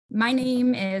My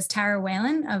name is Tara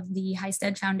Whalen of the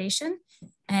Highstead Foundation,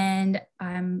 and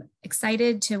I'm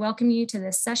excited to welcome you to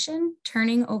this session,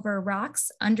 Turning Over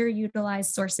Rocks,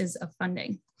 Underutilized Sources of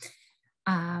Funding.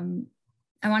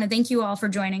 I want to thank you all for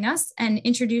joining us and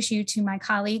introduce you to my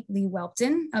colleague, Leigh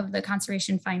Whelpton of the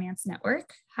Conservation Finance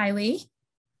Network. Hi, Leigh.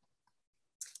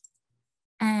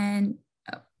 And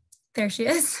oh, there she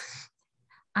is.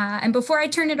 And before I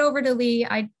turn it over to Leigh,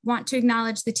 I want to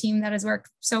acknowledge the team that has worked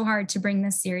so hard to bring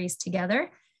this series together.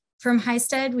 From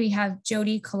Highstead, we have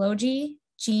Jody Kalogi,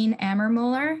 Jean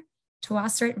Ammermuller,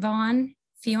 Tawasrit Vaughn,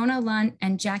 Fiona Lunt,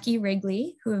 and Jackie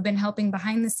Wrigley, who have been helping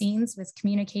behind the scenes with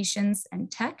communications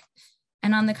and tech.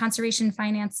 And on the Conservation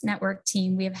Finance Network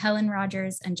team, we have Helen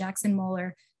Rogers and Jackson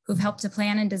Moeller, who've helped to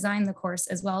plan and design the course,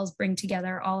 as well as bring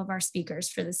together all of our speakers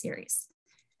for the series.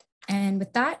 And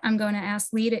with that, I'm going to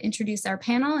ask Leigh to introduce our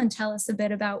panel and tell us a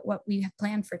bit about what we have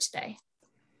planned for today.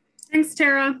 Thanks,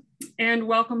 Tara, and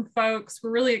welcome, folks. We're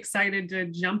really excited to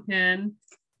jump in.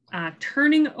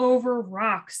 Turning Over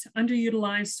Rocks,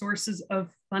 Underutilized Sources of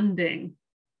Funding.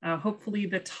 Hopefully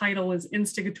the title is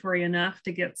instigatory enough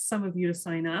to get some of you to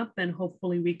sign up, and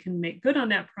hopefully we can make good on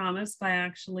that promise by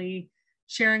actually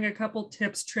sharing a couple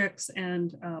tips, tricks,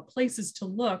 and places to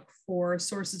look for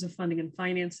sources of funding and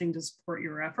financing to support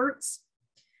your efforts.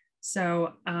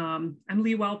 So I'm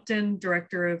Leigh Whelpton,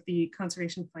 Director of the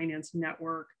Conservation Finance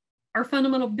Network. Our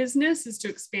fundamental business is to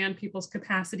expand people's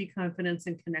capacity, confidence,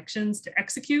 and connections to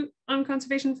execute on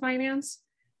conservation finance.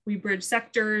 We bridge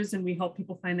sectors and we help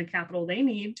people find the capital they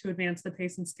need to advance the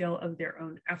pace and scale of their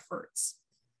own efforts.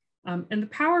 And the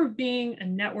power of being a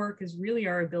network is really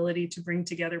our ability to bring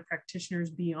together practitioners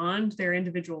beyond their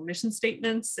individual mission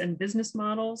statements and business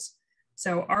models.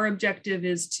 So our objective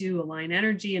is to align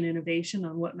energy and innovation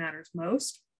on what matters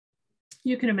most.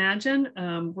 You can imagine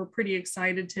we're pretty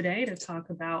excited today to talk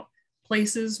about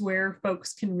places where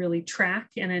folks can really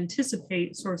track and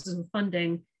anticipate sources of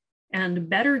funding and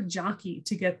better jockey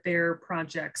to get their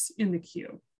projects in the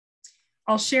queue.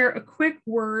 I'll share a quick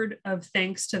word of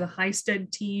thanks to the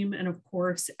Highstead team and, of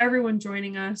course, everyone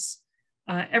joining us.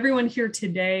 Everyone here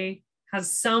today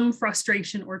has some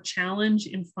frustration or challenge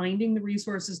in finding the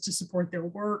resources to support their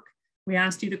work. We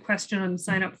asked you the question on the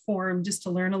sign-up form just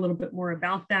to learn a little bit more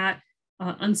about that.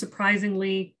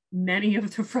 Unsurprisingly, many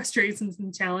of the frustrations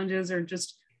and challenges are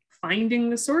just finding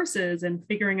the sources and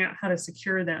figuring out how to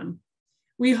secure them.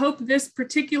 We hope this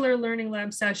particular Learning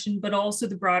Lab session, but also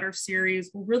the broader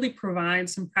series, will really provide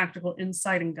some practical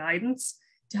insight and guidance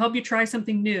to help you try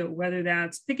something new, whether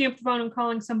that's picking up the phone and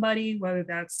calling somebody, whether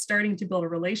that's starting to build a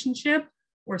relationship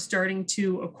or starting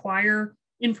to acquire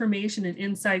information and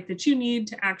insight that you need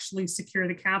to actually secure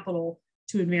the capital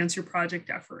to advance your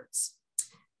project efforts.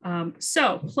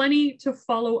 So plenty to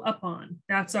follow up on.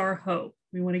 That's our hope.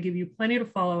 We want to give you plenty to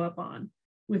follow up on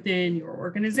within your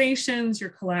organizations, your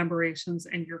collaborations,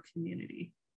 and your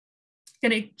community.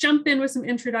 Going to jump in with some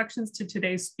introductions to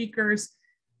today's speakers.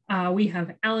 We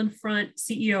have Alan Front,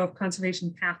 CEO of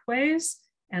Conservation Pathways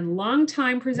and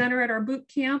longtime presenter at our boot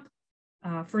camp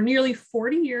for nearly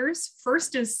 40 years,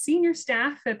 first as senior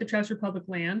staff at the Treasury Public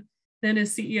Land, then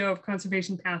as CEO of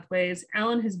Conservation Pathways.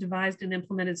 Alan has devised and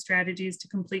implemented strategies to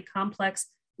complete complex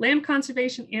land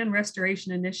conservation and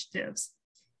restoration initiatives.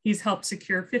 He's helped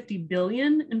secure $50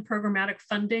 billion in programmatic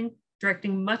funding,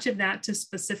 directing much of that to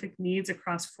specific needs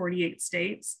across 48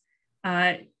 states.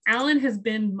 Alan has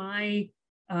been my,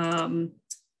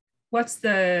 what's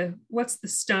the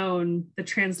stone, the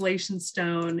translation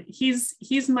stone? He's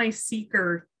my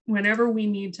seeker whenever we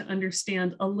need to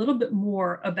understand a little bit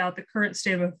more about the current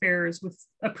state of affairs with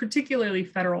particularly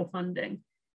federal funding.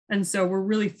 And so we're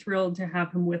really thrilled to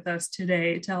have him with us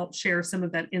today to help share some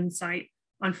of that insight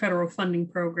on federal funding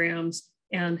programs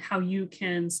and how you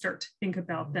can start to think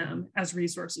about them as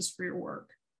resources for your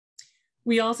work.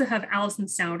 We also have Alison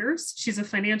Souders. She's a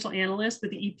financial analyst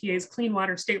with the EPA's Clean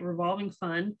Water State Revolving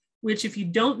Fund, which if you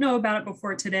don't know about it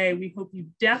before today, we hope you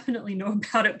definitely know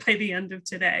about it by the end of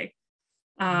today.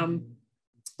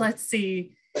 Let's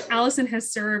see, Alison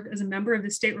has served as a member of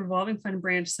the State Revolving Fund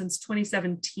branch since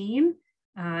 2017.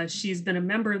 She's been a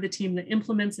member of the team that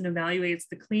implements and evaluates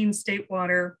the Clean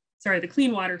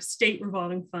Water State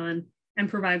Revolving Fund and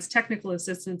provides technical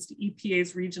assistance to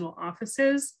EPA's regional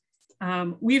offices.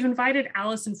 We've invited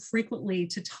Alison frequently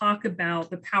to talk about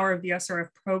the power of the SRF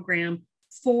program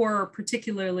for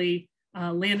particularly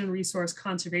land and resource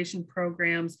conservation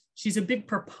programs. She's a big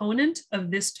proponent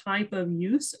of this type of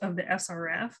use of the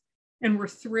SRF. And we're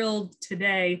thrilled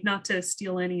today, not to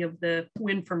steal any of the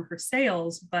wind from her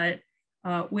sails, but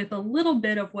with a little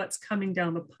bit of what's coming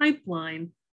down the pipeline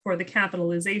for the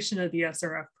capitalization of the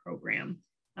SRF program.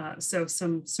 So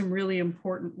some really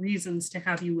important reasons to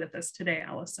have you with us today,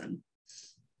 Alison.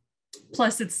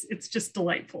 Plus, it's just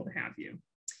delightful to have you.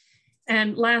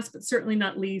 And last but certainly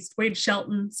not least, Wade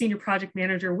Shelton, Senior Project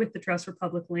Manager with the Trust for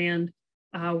Public Land.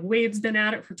 Wade's been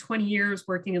at it for 20 years,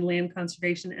 working in land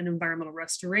conservation and environmental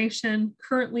restoration.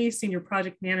 Currently, Senior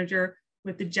Project Manager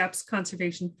with the JEPS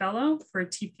Conservation Fellow for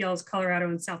TPL's Colorado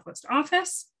and Southwest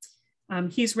office.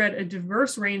 He's led a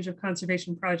diverse range of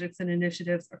conservation projects and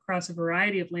initiatives across a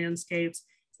variety of landscapes,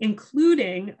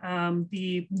 including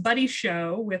the buddy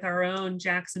show with our own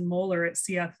Jackson Moeller at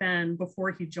CFN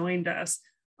before he joined us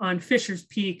on Fisher's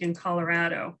Peak in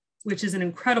Colorado, which is an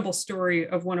incredible story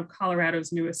of one of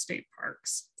Colorado's newest state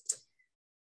parks.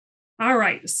 All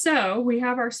right, so we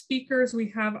have our speakers, we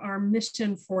have our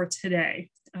mission for today,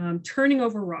 turning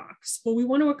over rocks. Well, we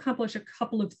want to accomplish a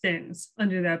couple of things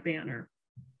under that banner.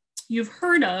 You've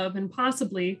heard of and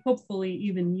possibly, hopefully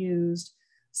even used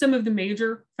some of the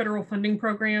major federal funding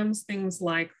programs, things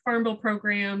like Farm Bill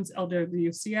programs,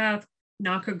 LWCF,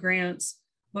 NACA grants,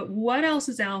 but what else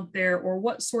is out there, or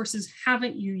what sources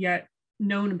haven't you yet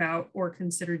known about or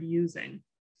considered using?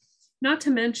 Not to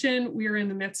mention, we are in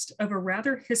the midst of a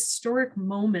rather historic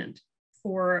moment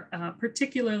for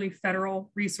particularly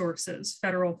federal resources,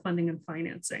 federal funding and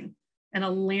financing, and a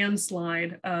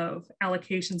landslide of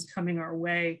allocations coming our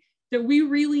way that we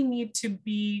really need to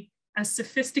be as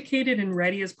sophisticated and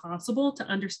ready as possible to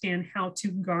understand how to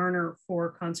garner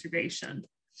for conservation.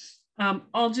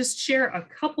 I'll just share a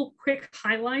couple quick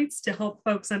highlights to help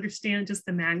folks understand just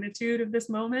the magnitude of this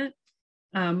moment.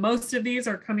 Most of these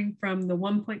are coming from the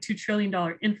 $1.2 trillion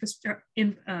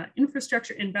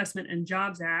Infrastructure Investment and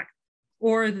Jobs Act,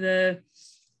 or the,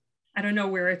 I don't know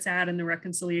where it's at in the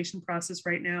reconciliation process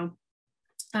right now,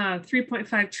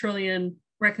 3.5 trillion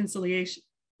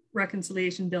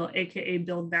reconciliation bill, AKA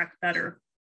Build Back Better.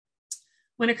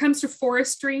 When it comes to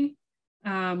forestry,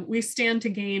 we stand to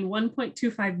gain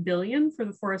 $1.25 billion for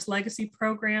the Forest Legacy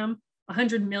Program,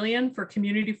 $100 million for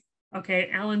community,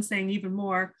 okay, Alan's saying even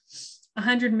more,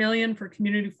 $100 million for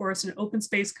Community Forest and Open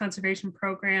Space Conservation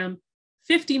Program,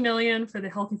 $50 million for the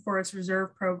Healthy Forest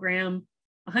Reserve Program,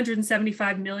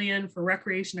 $175 million for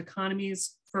Recreation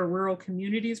Economies for Rural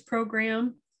Communities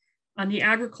Program. On the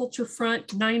agriculture front,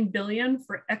 $9 billion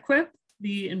for EQIP,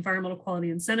 the Environmental Quality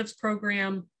Incentives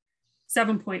Program,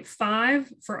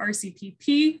 7.5 for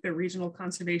RCPP, the Regional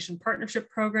Conservation Partnership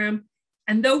Program.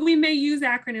 And though we may use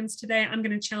acronyms today, I'm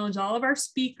going to challenge all of our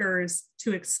speakers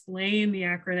to explain the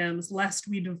acronyms, lest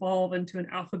we devolve into an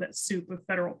alphabet soup of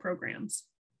federal programs.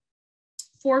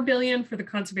 $4 billion for the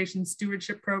Conservation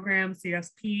Stewardship Program,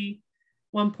 CSP,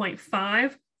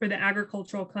 1.5 for the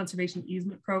Agricultural Conservation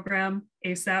Easement Program,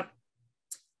 ASEP.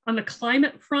 On the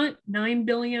climate front, $9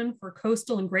 billion for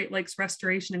coastal and Great Lakes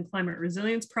restoration and climate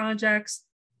resilience projects,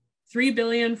 $3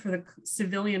 billion for the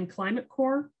Civilian Climate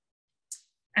Corps.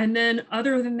 And then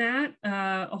other than that,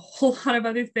 a whole lot of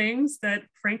other things that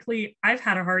frankly, I've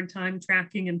had a hard time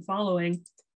tracking and following.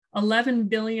 $11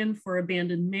 billion for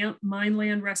abandoned mine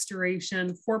land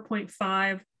restoration,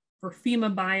 4.5 for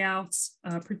FEMA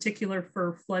buyouts, particular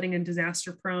for flooding and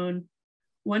disaster prone,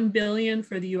 $1 billion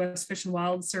for the U.S. Fish and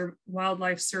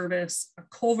Wildlife Service, a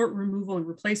culvert removal and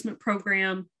replacement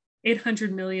program,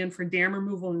 $800 million for dam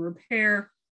removal and repair,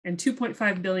 and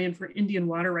 $2.5 billion for Indian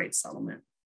water rights settlement.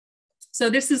 So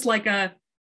this is like a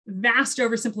vast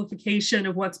oversimplification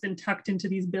of what's been tucked into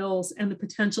these bills and the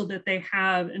potential that they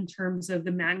have in terms of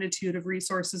the magnitude of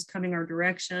resources coming our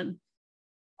direction.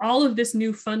 All of this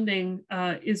new funding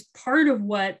is part of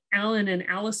what Alan and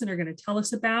Alison are going to tell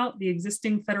us about, the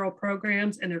existing federal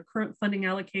programs and their current funding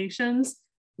allocations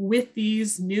with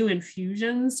these new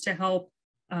infusions to help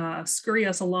scurry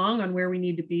us along on where we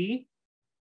need to be.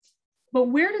 But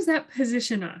where does that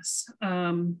position us?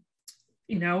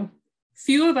 You know,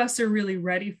 few of us are really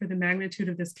ready for the magnitude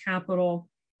of this capital,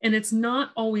 and it's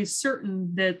not always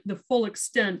certain that the full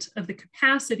extent of the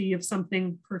capacity of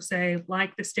something per se,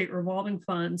 like the state revolving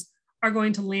funds, are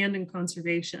going to land in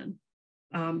conservation.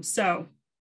 So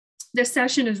this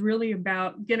session is really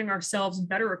about getting ourselves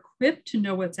better equipped to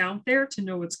know what's out there, to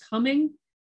know what's coming,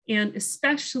 and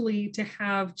especially to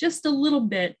have just a little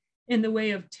bit in the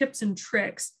way of tips and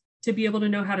tricks to be able to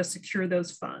know how to secure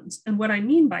those funds. And what I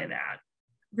mean by that,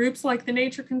 groups like the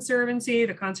Nature Conservancy,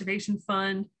 the Conservation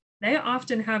Fund, they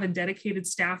often have a dedicated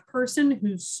staff person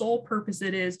whose sole purpose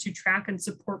it is to track and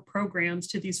support programs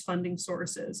to these funding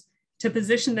sources, to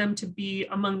position them to be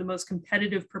among the most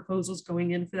competitive proposals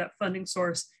going in for that funding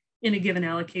source in a given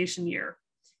allocation year.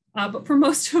 But for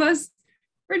most of us,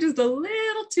 we're just a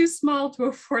little too small to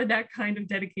afford that kind of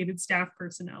dedicated staff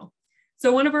personnel.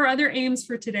 So one of our other aims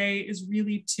for today is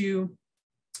really to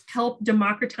help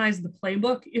democratize the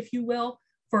playbook, if you will,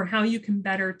 for how you can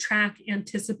better track,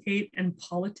 anticipate, and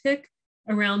politic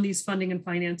around these funding and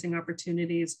financing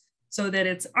opportunities, so that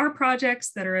it's our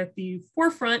projects that are at the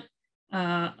forefront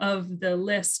of the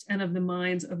list and of the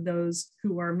minds of those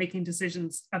who are making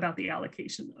decisions about the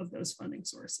allocation of those funding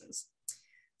sources.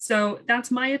 So that's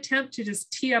my attempt to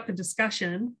just tee up a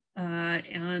discussion,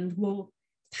 and we'll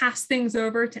pass things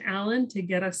over to Alan to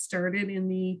get us started in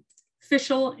the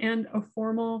official and a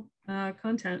formal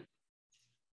content.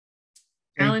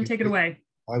 Alan, take it away.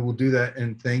 I will do that,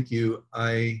 and thank you.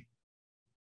 I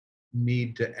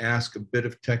need to ask a bit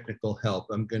of technical help.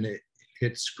 I'm going to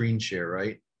hit screen share,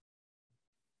 right?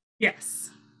 Yes.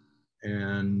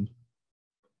 And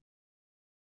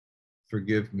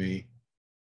forgive me.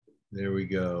 There we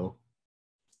go.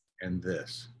 And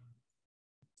this.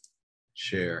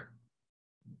 Share.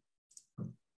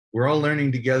 We're all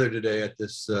learning together today at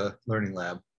this learning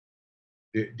lab.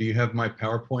 Do you have my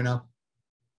PowerPoint up?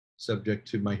 Subject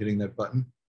to my hitting that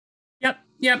button?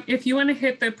 Yep. If you want to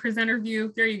hit the presenter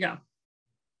view, there you go.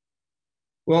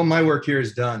 Well, my work here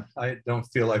is done. I don't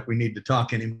feel like we need to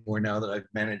talk anymore now that I've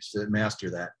managed to master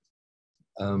that.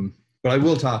 But I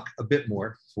will talk a bit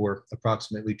more for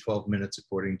approximately 12 minutes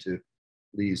according to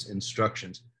Leigh's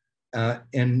instructions.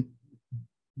 And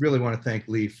really want to thank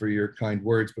Leigh for your kind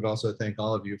words, but also thank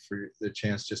all of you for the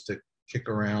chance just to kick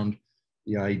around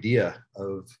the idea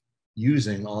of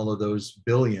using all of those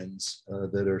billions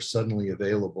that are suddenly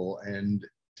available and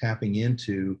tapping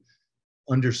into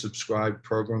undersubscribed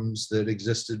programs that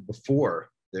existed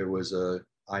before there was a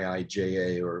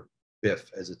IIJA or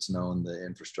BIF, as it's known, the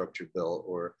infrastructure bill,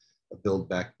 or a Build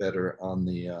Back Better on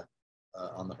the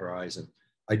horizon.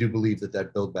 I do believe that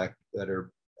that Build Back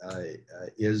Better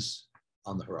is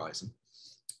on the horizon,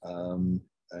 and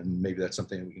maybe that's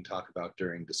something that we can talk about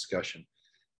during discussion.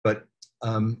 But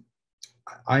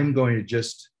I'm going to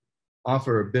just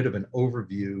offer a bit of an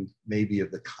overview, maybe,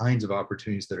 of the kinds of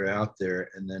opportunities that are out there,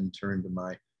 and then turn to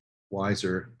my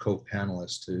wiser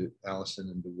co-panelists, to Alison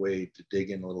and to Wade, to dig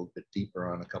in a little bit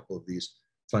deeper on a couple of these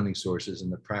funding sources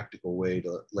and the practical way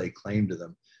to lay claim to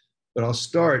them. But I'll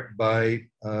start by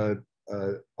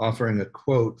offering a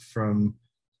quote from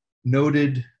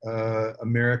noted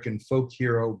American folk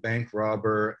hero, bank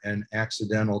robber, and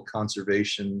accidental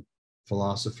conservation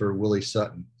philosopher Willie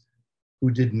Sutton,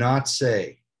 who did not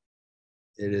say,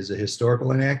 it is a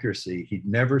historical inaccuracy, he'd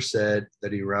never said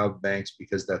that he robbed banks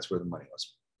because that's where the money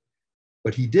was.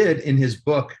 But he did, in his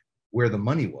book, Where the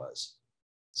Money Was,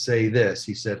 say this.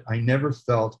 He said, "I never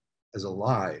felt as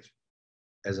alive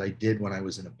as I did when I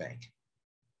was in a bank."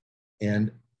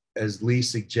 And as Leigh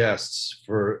suggests,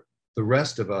 for the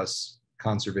rest of us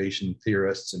conservation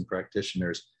theorists and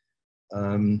practitioners,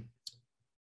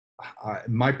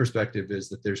 my perspective is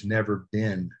that there's never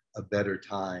been a better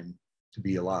time to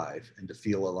be alive and to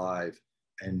feel alive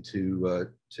and to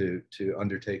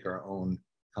undertake our own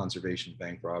conservation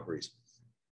bank robberies.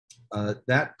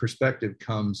 That perspective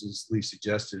comes, as Leigh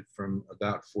suggested, from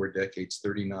about 4 decades,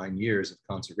 39 years of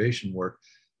conservation work,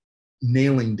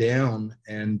 nailing down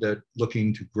and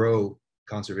looking to grow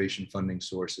conservation funding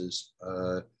sources,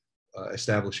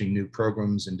 establishing new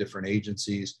programs in different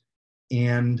agencies,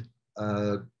 and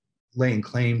laying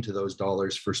claim to those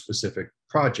dollars for specific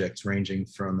projects, ranging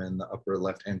from, in the upper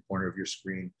left-hand corner of your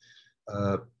screen,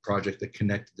 a project that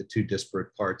connected the 2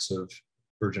 disparate parts of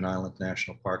Virgin Island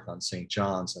National Park on St.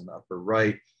 John's, and the upper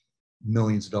right,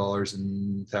 millions of dollars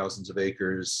and thousands of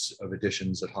acres of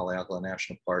additions at Haleakala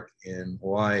National Park in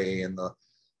Hawaii, and the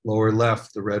lower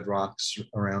left, the red rocks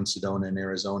around Sedona in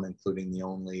Arizona, including the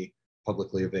only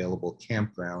publicly available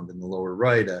campground. In the lower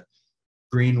right, a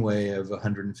greenway of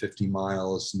 150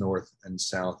 miles north and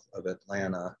south of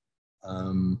Atlanta,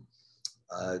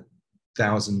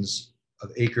 thousands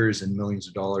of acres and millions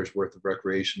of dollars worth of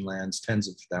recreation lands, tens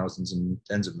of thousands and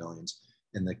tens of millions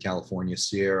in the California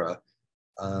Sierra,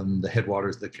 the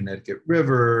headwaters of the Connecticut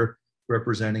River,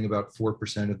 representing about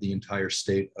 4% of the entire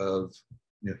state of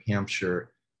New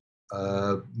Hampshire,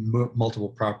 multiple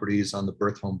properties on the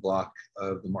birth home block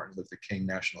of the Martin Luther King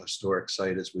National Historic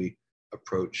Site as we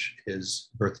approach his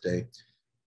birthday,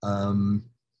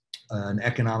 an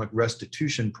economic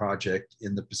restitution project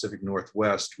in the Pacific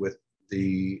Northwest with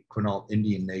the Quinault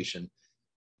Indian Nation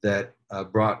that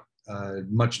brought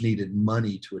much needed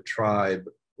money to a tribe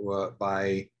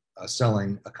by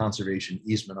selling a conservation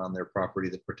easement on their property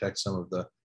that protects some of the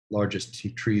largest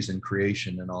trees in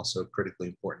creation, and also critically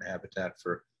important habitat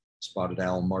for spotted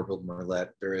owl, marbled murrelet,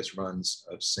 various runs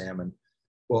of salmon.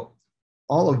 Well,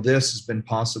 all of this has been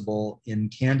possible in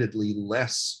candidly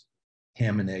less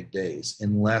ham and egg days,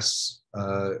 in less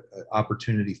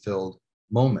opportunity-filled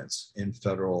moments in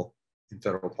federal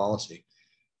policy.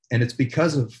 And it's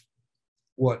because of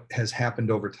what has happened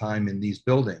over time in these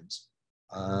buildings.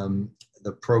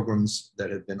 The programs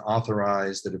that have been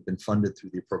authorized, that have been funded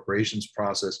through the appropriations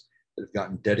process, that have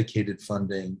gotten dedicated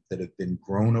funding, that have been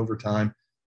grown over time,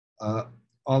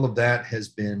 all of that has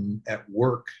been at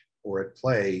work or at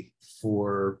play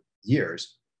for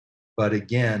years. But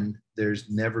again, there's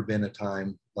never been a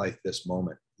time like this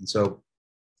moment. And so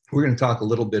we're going to talk a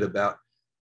little bit about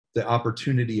the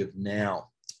opportunity of now.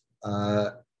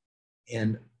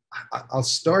 And I'll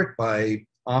start by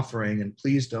offering, and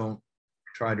please don't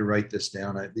try to write this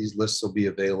down. These lists will be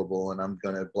available and I'm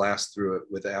going to blast through it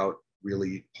without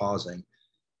really pausing.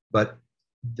 But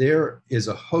there is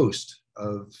a host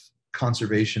of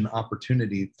conservation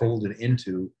opportunity folded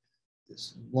into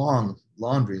this long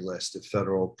laundry list of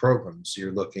federal programs.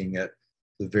 You're looking at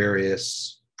the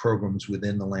various programs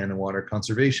within the Land and Water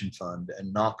Conservation Fund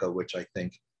and NACA, which I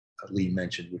think Leigh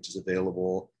mentioned, which is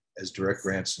available as direct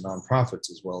grants to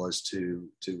nonprofits as well as to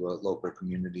local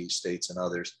communities, states, and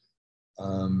others.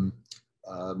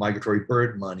 Migratory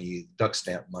bird money, duck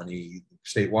stamp money,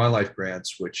 state wildlife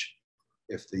grants, which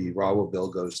if the RAWA bill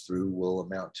goes through will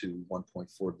amount to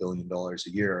 $1.4 billion a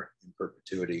year in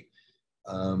perpetuity.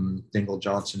 Dingell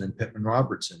Johnson and Pittman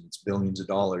Robertson, it's billions of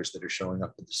dollars that are showing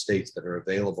up in the states that are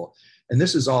available. And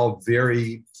this is all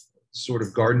very sort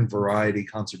of garden variety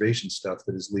conservation stuff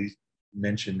that, as Leigh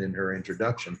mentioned in her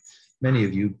introduction, many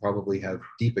of you probably have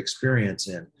deep experience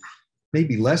in.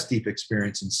 Maybe less deep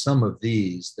experience in some of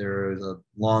these. There is a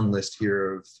long list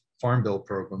here of Farm Bill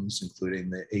programs, including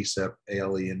the ASEP,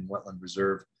 ALE, and Wetland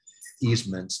Reserve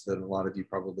easements that a lot of you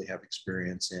probably have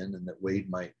experience in and that Wade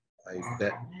might, I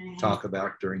bet, talk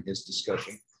about during his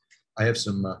discussion. I have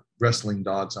some wrestling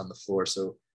dogs on the floor,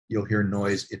 so you'll hear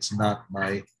noise. It's not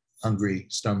my hungry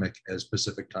stomach as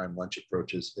Pacific time lunch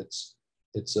approaches.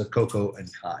 It's Coco and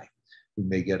Kai, who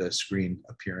may get a screen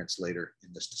appearance later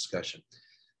in this discussion.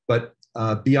 But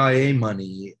BIA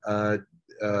money,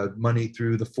 money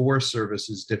through the Forest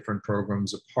Service's different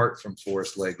programs apart from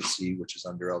Forest Legacy, which is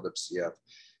under LWCF,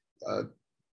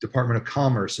 Department of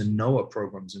Commerce and NOAA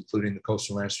programs, including the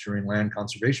Coastal and Estuarine Land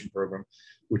Conservation Program,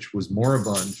 which was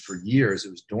moribund for years.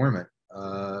 It was dormant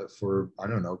for, I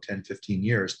don't know, 10, 15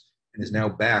 years, and is now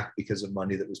back because of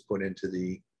money that was put into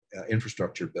the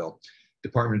infrastructure bill.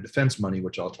 Department of Defense money,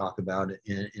 which I'll talk about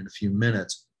in a few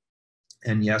minutes.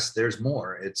 And yes, there's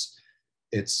more. It's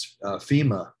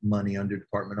FEMA money under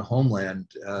Department of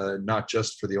Homeland, not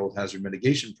just for the old hazard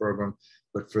mitigation program,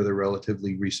 but for the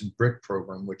relatively recent BRIC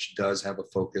program, which does have a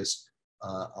focus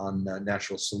on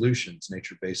natural solutions,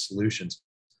 nature-based solutions.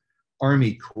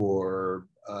 Army Corps,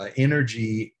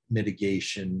 energy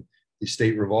mitigation, the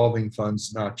state revolving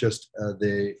funds, not just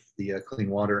the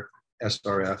clean water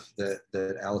SRF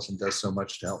that Alison does so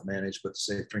much to help manage, but the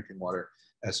safe drinking water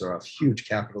SRF, huge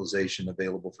capitalization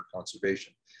available for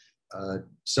conservation.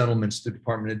 Settlements to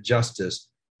Department of Justice,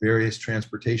 various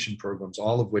transportation programs,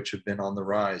 all of which have been on the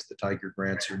rise. The Tiger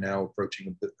grants are now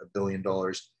approaching $1 billion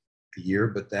a year,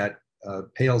 but that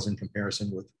pales in comparison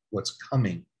with what's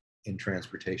coming in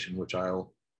transportation, which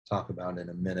I'll talk about in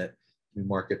a minute. New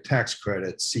market tax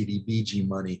credits, CDBG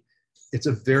money. It's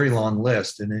a very long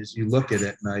list. And as you look at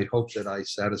it, and I hope that I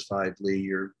satisfied, Leigh,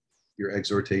 your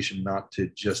exhortation not to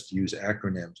just use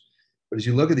acronyms, but as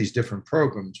you look at these different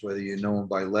programs, whether you know them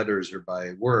by letters or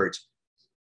by words,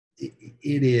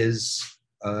 it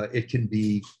can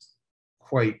be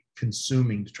quite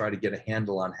consuming to try to get a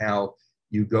handle on how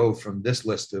you go from this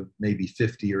list of maybe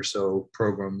 50 or so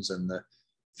programs and the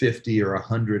 50 or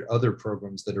 100 other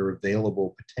programs that are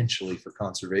available potentially for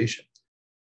conservation.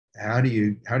 How do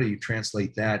you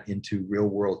translate that into real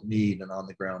world need and on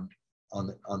the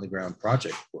ground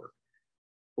project work?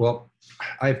 Well,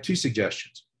 I have two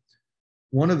suggestions.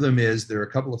 One of them is there are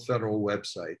a couple of federal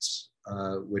websites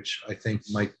which I think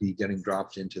might be getting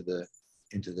dropped into the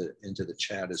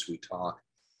chat as we talk.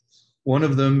 One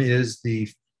of them is the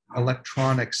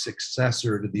electronic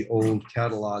successor to the old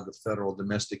catalog of federal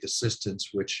domestic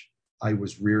assistance, which I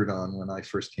was reared on when I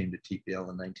first came to TPL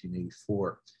in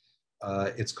 1984.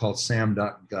 It's called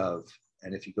sam.gov.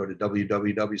 And if you go to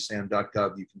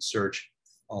www.sam.gov, you can search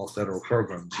all federal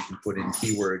programs. You can put in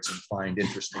keywords and find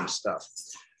interesting stuff.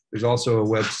 There's also a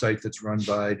website that's run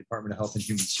by Department of Health and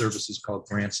Human Services called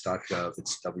grants.gov.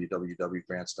 It's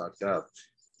www.grants.gov.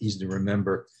 Easy to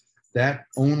remember. That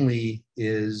only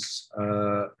is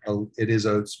it is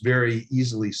a very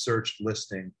easily searched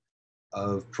listing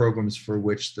of programs for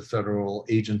which the federal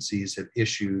agencies have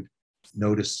issued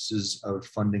notices of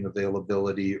funding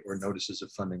availability or notices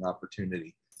of funding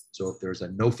opportunity. So if there's a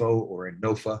NOFO or a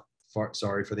NOFA,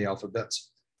 sorry for the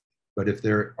alphabets, But if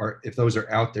those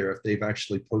are out there, if they've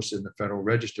actually posted in the Federal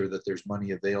Register that there's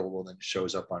money available, then it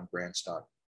shows up on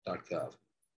grants.gov.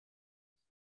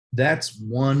 That's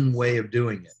one way of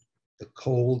doing it, the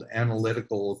cold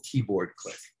analytical keyboard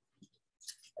click.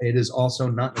 It is also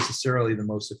not necessarily the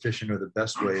most efficient or the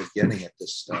best way of getting at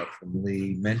this stuff. And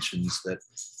Leigh mentions that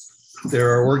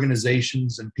there are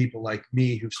organizations and people like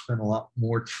me who've spent a lot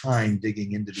more time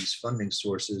digging into these funding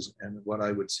sources. And what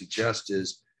I would suggest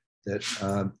is that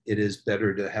it is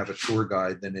better to have a tour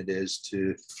guide than it is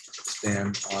to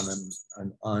stand on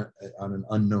an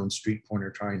unknown street corner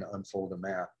trying to unfold a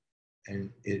map.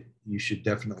 And you should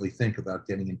definitely think about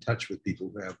getting in touch with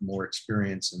people who have more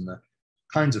experience in the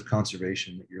kinds of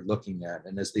conservation that you're looking at.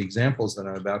 And as the examples that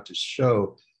I'm about to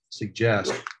show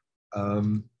suggest,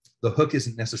 the hook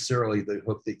isn't necessarily the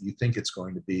hook that you think it's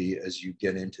going to be as you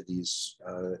get into these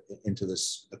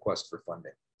the quest for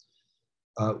funding.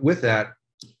 With that,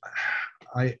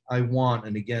 I want,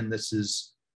 and again, this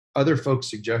is other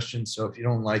folks' suggestions, so if you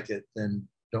don't like it, then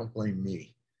don't blame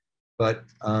me. But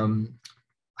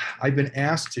I've been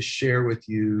asked to share with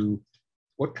you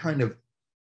what kind of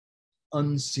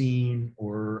unseen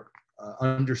or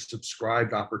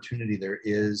undersubscribed opportunity there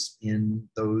is in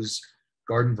those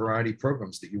garden variety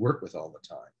programs that you work with all the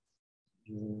time.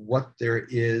 What there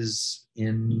is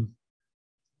in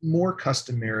more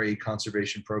customary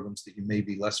conservation programs that you may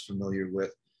be less familiar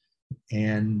with,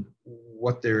 and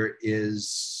what there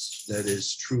is that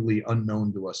is truly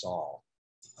unknown to us all,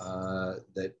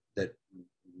 that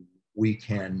we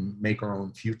can make our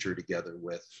own future together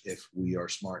with if we are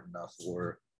smart enough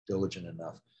or diligent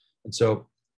enough. And so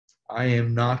I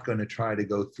am not going to try to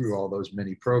go through all those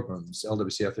many programs.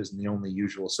 LWCF isn't the only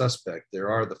usual suspect. There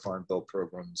are the Farm Bill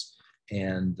programs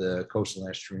and the Coastal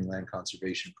and Estuarine Land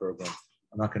Conservation Program.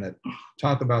 I'm not going to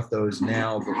talk about those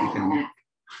now, but we can,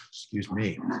 excuse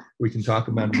me, we can talk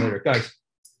about them later. Guys,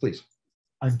 please,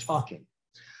 I'm talking.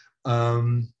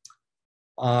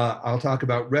 I'll talk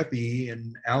about REPI,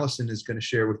 and Alison is going to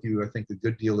share with you, I think, a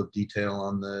good deal of detail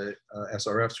on the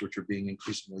SRFs, which are being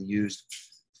increasingly used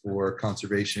for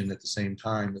conservation at the same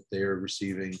time that they are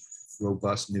receiving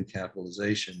robust new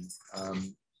capitalization.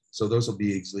 So those will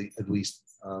be at least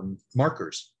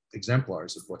markers,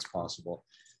 exemplars of what's possible.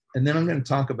 And then I'm going to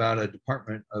talk about a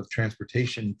Department of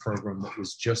Transportation program that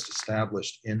was just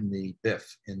established in the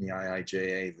BIF, in the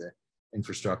IIJA, the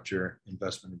Infrastructure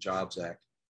Investment and Jobs Act,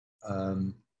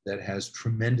 that has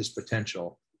tremendous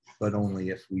potential, but only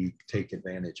if we take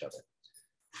advantage of it.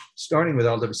 Starting with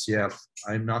LWCF,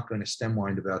 I'm not going to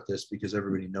stem-wind about this because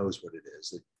everybody knows what it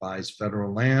is. It buys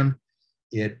federal land.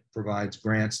 It provides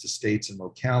grants to states and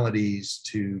localities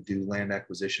to do land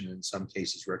acquisition, and in some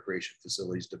cases, recreation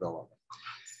facilities development.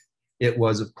 It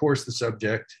was, of course, the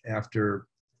subject after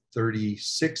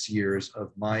 36 years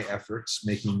of my efforts,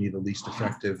 making me the least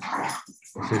effective,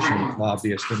 efficient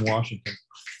lobbyist in Washington.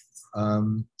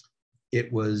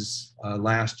 It was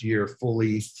last year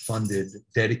fully funded,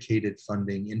 dedicated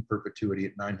funding in perpetuity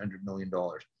at $900 million.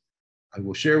 I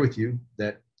will share with you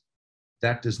that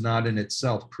that does not in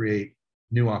itself create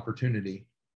new opportunity,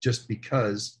 just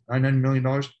because $900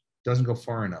 million doesn't go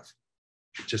far enough.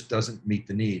 It just doesn't meet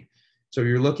the need. So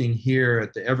you're looking here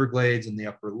at the Everglades in the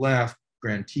upper left,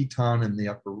 Grand Teton in the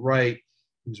upper right.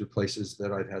 These are places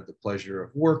that I've had the pleasure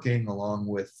of working, along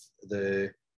with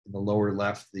in the lower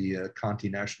left, the Conti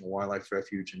National Wildlife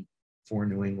Refuge in 4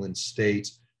 New England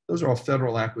states. Those are all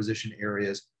federal acquisition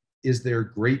areas. Is there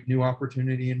great new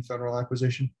opportunity in federal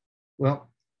acquisition?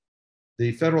 Well,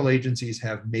 the federal agencies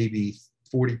have maybe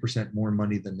 40% more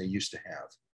money than they used to have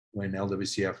when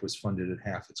LWCF was funded at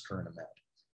half its current amount.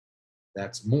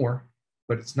 That's more,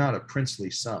 but it's not a princely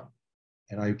sum.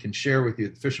 And I can share with you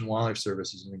the Fish and Wildlife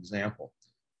Service is an example.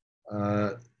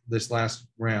 This last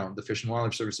round, the Fish and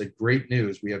Wildlife Service said, great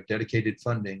news, we have dedicated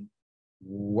funding.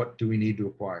 What do we need to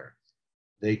acquire?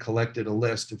 They collected a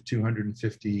list of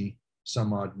 $250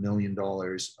 some odd million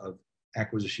of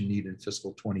acquisition need in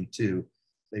fiscal 22.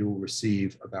 They will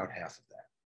receive about half of that.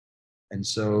 And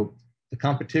so the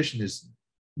competition is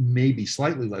maybe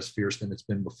slightly less fierce than it's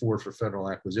been before for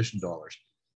federal acquisition dollars.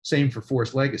 Same for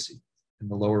Forest Legacy. In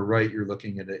the lower right, you're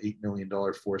looking at an $8 million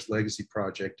Forest Legacy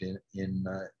project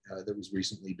that was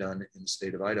recently done in the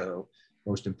state of Idaho,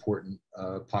 most important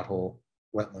pothole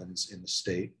wetlands in the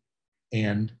state.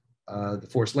 And the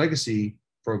Forest Legacy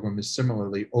program is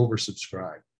similarly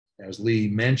oversubscribed. As Leigh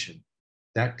mentioned,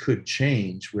 that could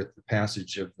change with the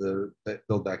passage of the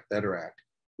Build Back Better Act,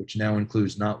 which now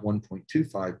includes not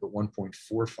 1.25, but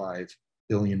 $1.45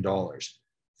 billion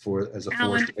as a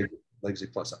Forest Legacy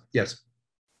plus. Yes.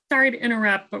 Sorry to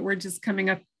interrupt, but we're just coming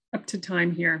up to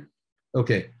time here.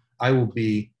 Okay, I will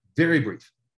be very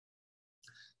brief.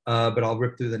 but I'll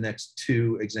rip through the next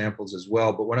two examples as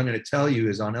well. But what I'm going to tell you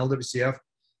is on LWCF,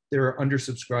 there are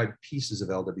undersubscribed pieces of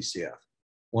LWCF.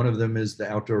 One of them is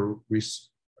the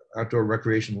Outdoor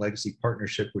Recreation Legacy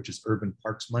Partnership, which is urban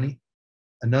parks money.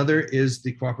 Another is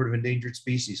the Cooperative Endangered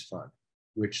Species Fund,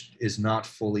 which is not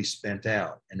fully spent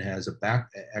out and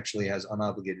actually has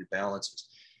unobligated balances.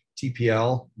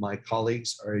 TPL, my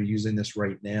colleagues are using this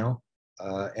right now,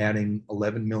 adding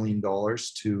 $11 million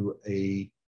to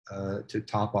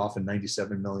top off a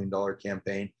 $97 million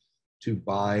campaign to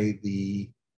buy the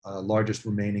largest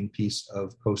remaining piece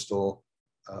of coastal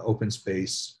open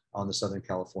space on the Southern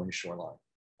California shoreline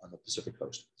on the Pacific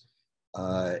coast.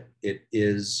 It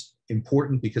is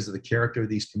important because of the character of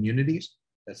these communities.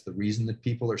 That's the reason that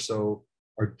people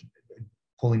are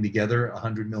pulling together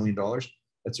 $100 million.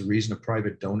 That's the reason a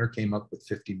private donor came up with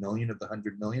 50 million of the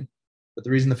 100 million. But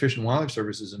the reason the Fish and Wildlife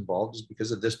Service is involved is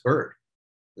because of this bird,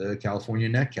 the California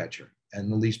netcatcher,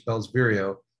 and the least Bell's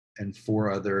vireo, and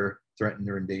 4 other threatened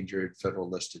or endangered federal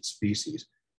listed species.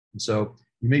 And so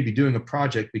you may be doing a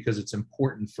project because it's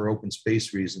important for open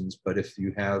space reasons, but if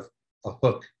you have a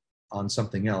hook on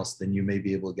something else, then you may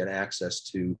be able to get access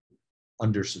to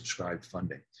undersubscribed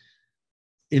funding.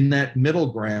 In that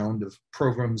middle ground of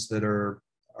programs that are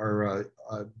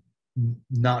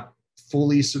not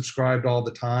fully subscribed all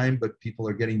the time, but people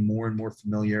are getting more and more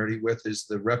familiarity with, is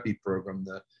the REPI program,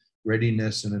 the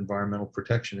Readiness and Environmental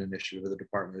Protection Initiative of the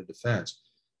Department of Defense.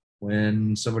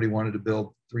 When somebody wanted to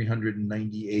build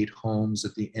 398 homes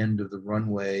at the end of the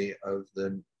runway of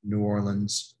the New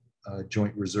Orleans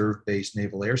Joint Reserve Base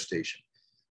Naval Air Station,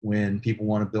 when people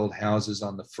want to build houses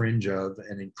on the fringe of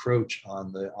and encroach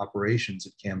on the operations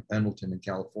at Camp Pendleton in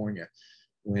California,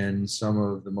 when some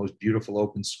of the most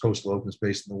beautiful coastal open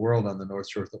space in the world on the North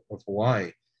Shore of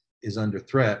Hawaii is under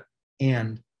threat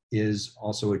and is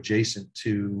also adjacent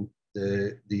to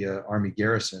the Army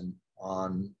garrison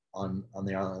on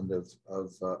the island of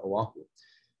Oahu.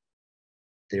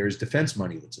 There's defense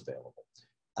money that's available.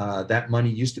 That money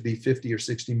used to be 50 or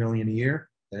 60 million a year,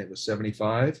 then it was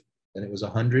 75, then it was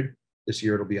 100. This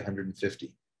year it'll be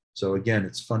 150. So again,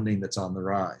 it's funding that's on the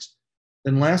rise.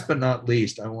 Then last but not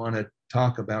least, I want to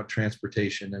talk about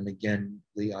transportation. And again,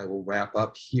 Leigh, I will wrap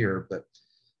up here, but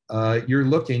you're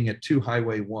looking at 2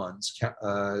 Highway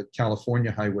 1s,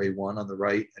 California Highway 1 on the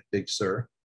right at Big Sur,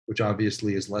 which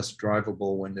obviously is less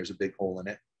drivable when there's a big hole in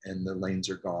it and the lanes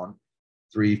are gone.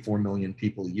 3-4 million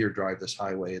people a year drive this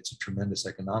highway. It's a tremendous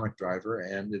economic driver,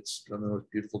 and it's one of the most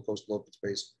beautiful coastal open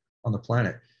space on the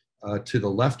planet. To the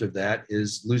left of that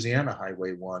is Louisiana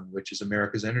Highway 1, which is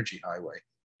America's energy highway.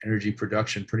 Energy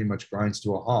production pretty much grinds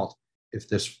to a halt. If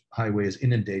this highway is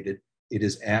inundated, it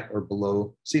is at or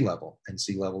below sea level, and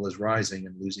sea level is rising,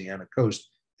 and Louisiana coast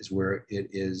is where it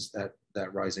is that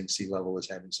rising sea level is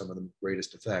having some of the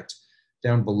greatest effects.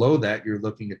 Down below that, you're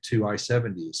looking at 2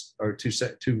 I-70s, or two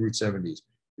Route 70s.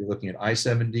 You're looking at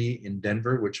I-70 in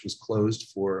Denver, which was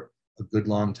closed for a good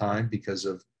long time because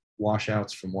of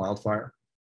washouts from wildfire.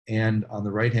 And on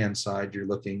the right-hand side, you're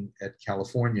looking at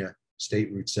California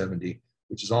State Route 70,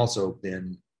 which has also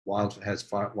been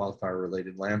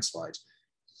wildfire-related landslides.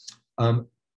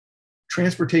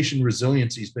 Transportation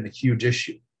resiliency has been a huge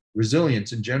issue.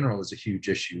 Resilience in general is a huge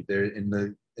issue. There in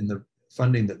the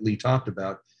funding that Leigh talked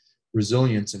about,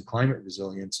 resilience and climate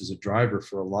resilience is a driver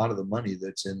for a lot of the money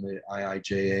that's in the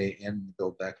IIJA and the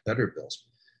Build Back Better bills.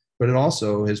 But it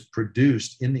also has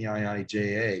produced in the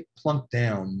IIJA, plunked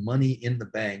down money in the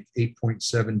bank,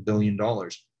 $8.7 billion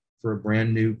for a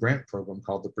brand new grant program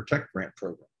called the Protect Grant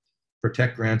Program.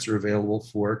 Protect grants are available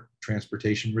for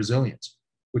transportation resilience,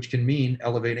 which can mean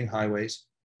elevating highways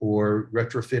or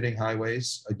retrofitting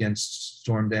highways against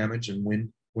storm damage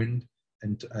and wind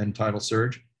and tidal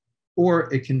surge,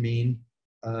 or it can mean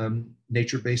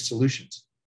nature-based solutions.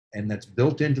 And that's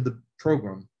built into the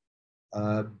program,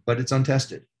 but it's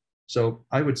untested. So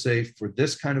I would say for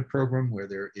this kind of program where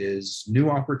there is new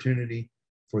opportunity,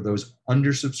 for those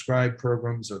undersubscribed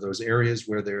programs or those areas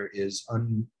where there is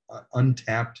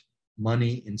untapped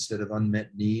money instead of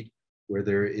unmet need, where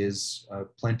there is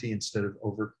plenty instead of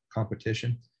over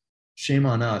competition, shame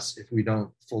on us if we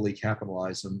don't fully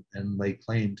capitalize them and lay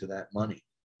claim to that money.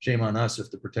 Shame on us if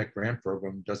the Protect Grant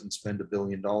Program doesn't spend $1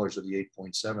 billion of the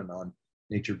 8.7 on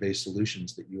nature-based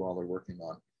solutions that you all are working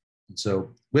on. And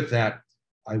so with that,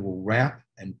 I will wrap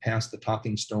and pass the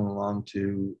talking stone along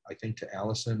to, I think, to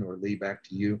Alison, or Leigh, back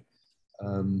to you.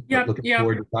 Looking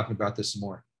forward to talking about this some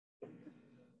more.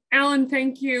 Alan,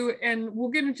 thank you. And we'll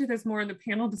get into this more in the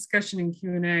panel discussion and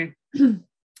Q&A.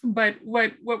 But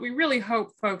what we really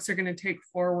hope folks are going to take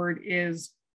forward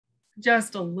is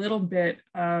just a little bit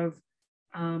of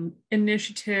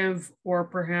initiative, or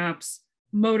perhaps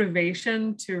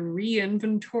motivation to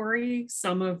re-inventory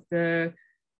some of the,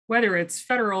 whether it's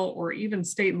federal or even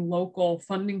state and local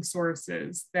funding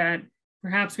sources that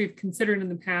perhaps we've considered in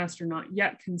the past or not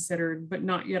yet considered, but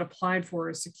not yet applied for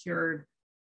or secured.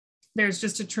 There's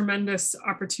just a tremendous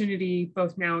opportunity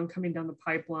both now and coming down the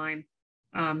pipeline.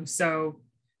 So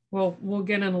we'll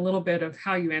get in a little bit of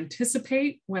how you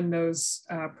anticipate when those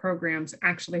programs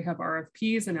actually have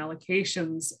RFPs and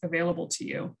allocations available to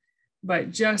you.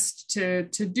 But just to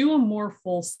do a more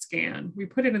full scan, we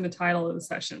put it in the title of the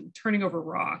session, Turning Over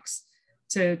Rocks,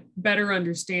 to better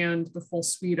understand the full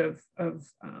suite of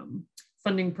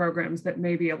funding programs that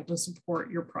may be able to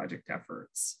support your project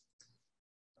efforts.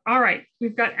 All right,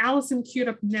 we've got Alison queued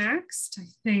up next. I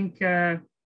think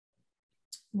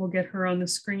we'll get her on the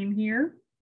screen here.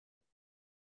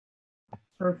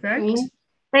 Perfect.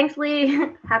 Thanks,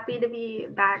 Leigh. Happy to be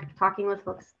back talking with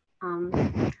folks.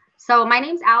 So my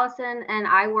name's Alison, and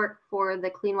I work for the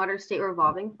Clean Water State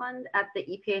Revolving Fund at the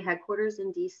EPA headquarters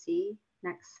in DC.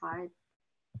 Next slide.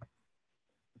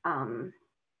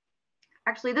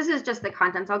 Actually, this is just the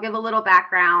contents. I'll give a little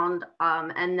background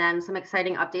and then some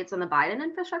exciting updates on the Biden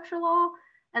infrastructure law,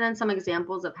 and then some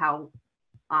examples of how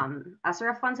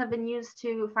SRF funds have been used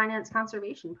to finance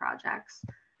conservation projects.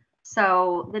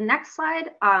 So the next slide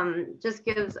just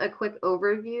gives a quick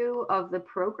overview of the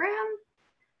program.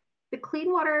 The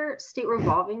Clean Water State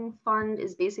Revolving Fund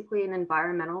is basically an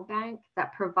environmental bank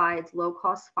that provides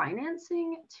low-cost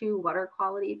financing to water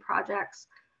quality projects.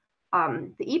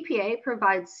 The EPA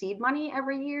provides seed money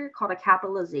every year called a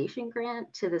capitalization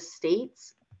grant to the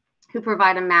states who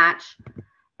provide a match,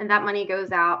 and that money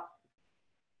goes out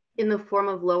in the form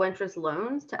of low-interest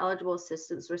loans to eligible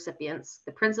assistance recipients.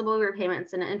 The principal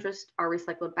repayments and interest are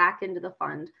recycled back into the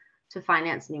fund to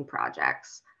finance new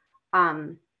projects.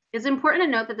 It's important to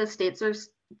note that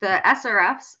the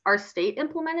SRFs are state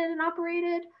implemented and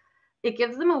operated. It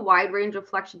gives them a wide range of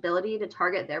flexibility to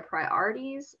target their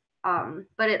priorities,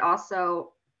 but it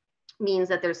also means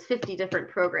that there's 50 different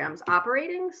programs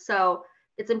operating. So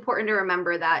it's important to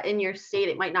remember that in your state,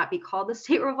 it might not be called the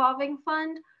State Revolving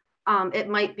Fund. It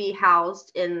might be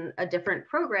housed in a different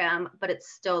program, but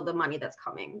it's still the money that's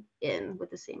coming in with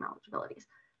the same eligibilities.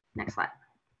 Next slide.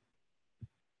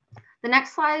 The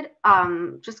next slide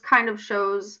just kind of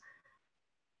shows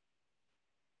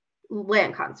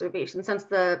land conservation. Since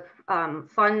the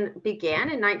fund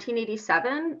began in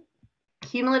 1987,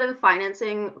 cumulative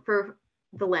financing for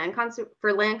the land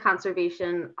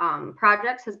conservation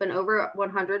projects has been over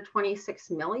 126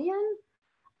 million.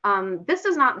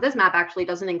 This map actually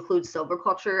doesn't include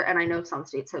silviculture, and I know some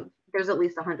states have, there's at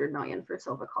least 100 million for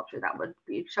silviculture that would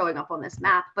be showing up on this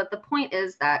map. But the point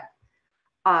is that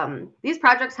these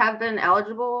projects have been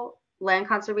eligible, land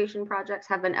conservation projects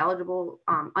have been eligible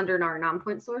under our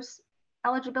non-point source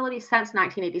eligibility since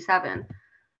 1987,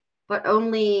 but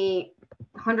only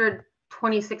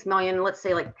 126 million, let's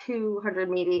say like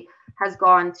 200 maybe, has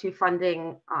gone to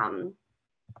funding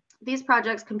these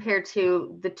projects compared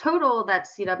to the total that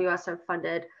CWS have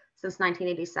funded since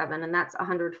 1987, and that's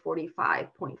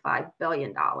 $145.5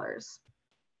 billion.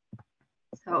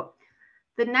 So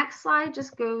the next slide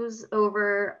just goes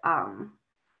over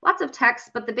lots of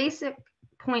text, but the basic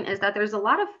point is that there's a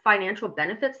lot of financial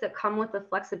benefits that come with the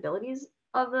flexibilities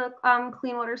of the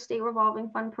Clean Water State Revolving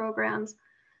Fund programs.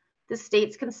 The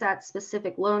states can set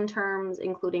specific loan terms,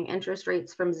 including interest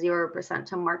rates from 0%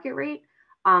 to market rate.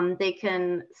 They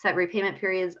can set repayment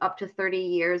periods up to 30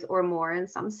 years or more in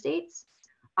some states.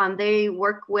 They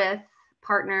work with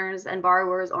partners and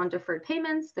borrowers on deferred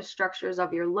payments, the structures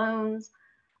of your loans.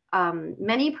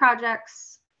 Many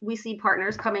projects, we see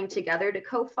partners coming together to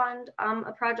co-fund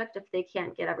a project if they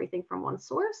can't get everything from one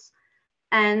source.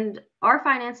 And our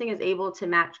financing is able to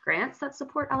match grants that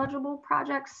support eligible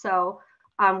projects. So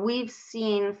we've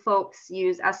seen folks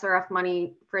use SRF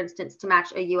money, for instance, to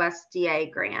match a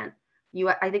USDA grant.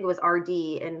 I think it was RD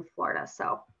in Florida.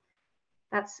 So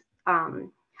that's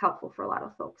helpful for a lot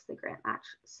of folks, the grant match.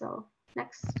 So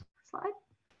next slide.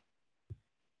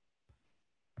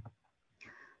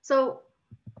 So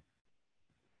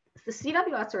the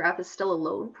CWSRF is still a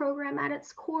loan program at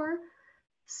its core.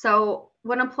 So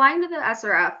when applying to the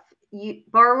SRF,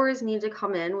 borrowers need to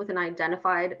come in with an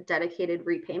identified dedicated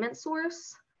repayment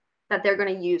source that they're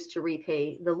going to use to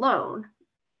repay the loan.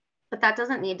 But that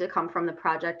doesn't need to come from the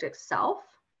project itself.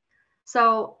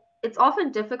 So it's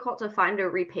often difficult to find a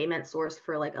repayment source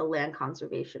for like a land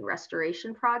conservation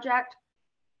restoration project.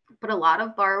 But a lot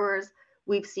of borrowers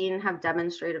we've seen have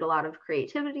demonstrated a lot of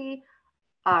creativity.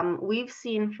 We've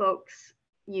seen folks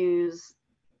use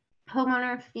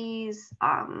homeowner fees,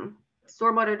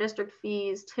 stormwater district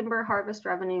fees, timber harvest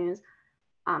revenues,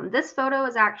 This photo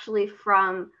is actually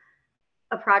from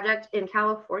a project in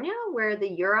California where the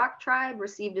Yurok tribe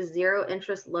received a zero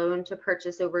interest loan to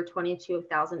purchase over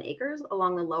 22,000 acres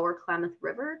along the lower Klamath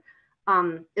River.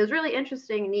 It was really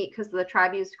interesting and neat because the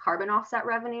tribe used carbon offset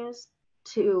revenues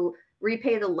to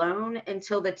repay the loan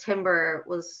until the timber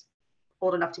was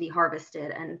old enough to be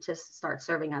harvested and to start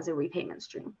serving as a repayment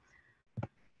stream.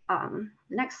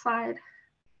 Next slide.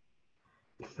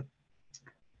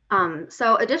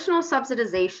 So additional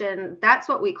subsidization, that's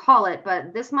what we call it,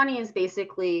 but this money is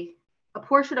basically a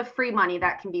portion of free money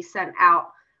that can be sent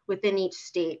out within each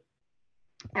state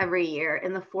every year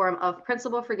in the form of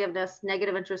principal forgiveness,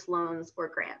 negative interest loans, or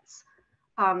grants.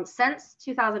 Since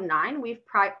 2009, we've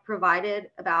provided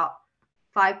about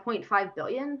 $5.5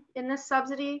 billion in this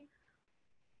subsidy.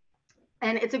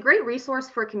 And it's a great resource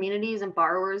for communities and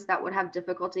borrowers that would have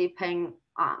difficulty paying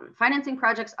financing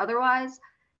projects otherwise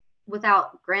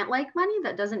without grant-like money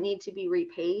that doesn't need to be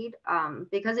repaid,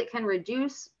 because it can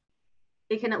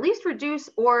at least reduce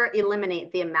or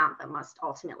eliminate the amount that must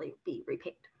ultimately be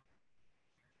repaid.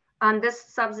 This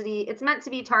subsidy, it's meant to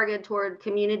be targeted toward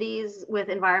communities with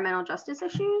environmental justice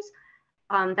issues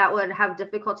that would have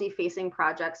difficulty facing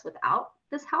projects without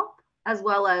this help, as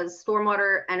well as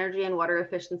stormwater, energy and water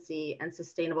efficiency, and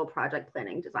sustainable project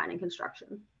planning, design, and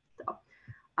construction. So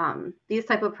these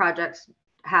type of projects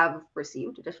have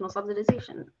received additional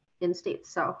subsidization in states.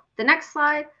 So the next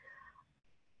slide,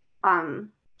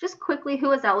 just quickly,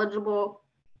 who is eligible?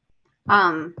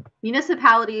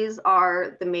 Municipalities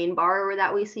are the main borrower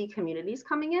that we see communities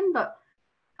coming in, but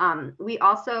we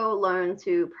also loan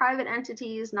to private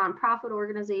entities, nonprofit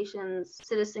organizations,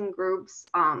 citizen groups,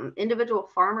 individual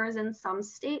farmers in some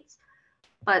states.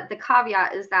 But the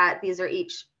caveat is that these are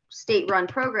each state-run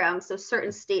programs, so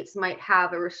certain states might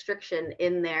have a restriction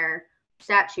in their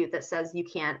statute that says you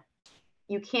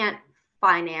can't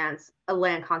finance a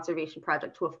land conservation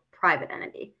project to a private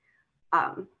entity.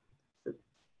 So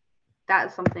that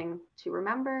is something to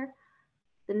remember.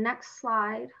 The next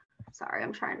slide. Sorry,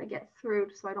 I'm trying to get through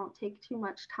so I don't take too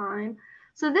much time.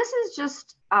 So this is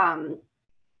just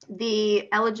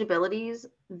the eligibilities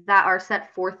that are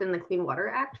set forth in the Clean Water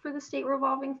Act for the State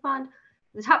Revolving Fund.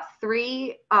 The top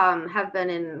three have been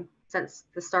in since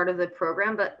the start of the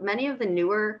program, but many of the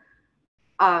newer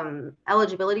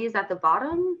eligibilities at the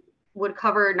bottom would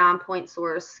cover non-point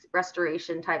source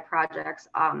restoration type projects.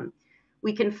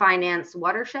 We can finance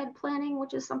watershed planning,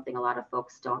 which is something a lot of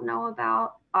folks don't know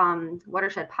about,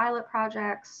 watershed pilot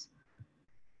projects.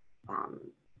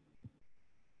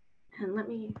 And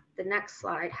the next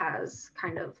slide has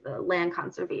kind of the land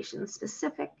conservation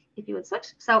specific, if you would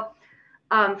switch. So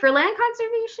for land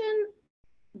conservation,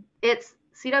 it's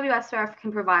CWSF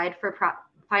can provide for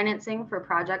financing for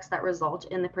projects that result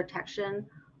in the protection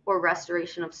or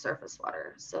restoration of surface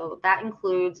water. So that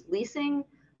includes leasing,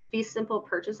 fee simple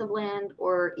purchase of land,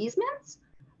 or easements.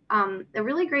 A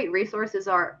really great resource is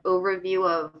our overview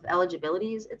of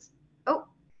eligibilities. It's, oh,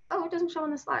 it doesn't show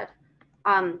on the slide.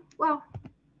 Well,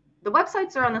 the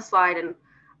websites are on the slide and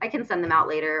I can send them out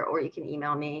later, or you can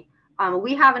email me.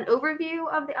 We have an overview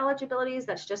of the eligibilities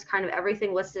that's just kind of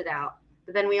everything listed out.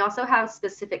 But then we also have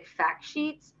specific fact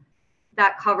sheets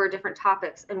that cover different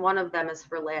topics, and one of them is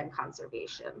for land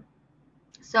conservation.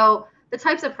 So the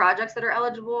types of projects that are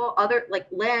eligible, other like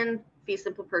land, fee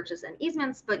simple purchase, and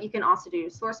easements, but you can also do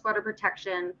source water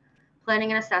protection,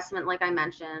 planning and assessment, like I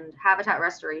mentioned, habitat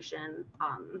restoration,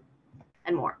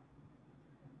 and more.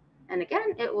 And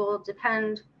again, it will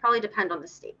probably depend on the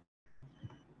state.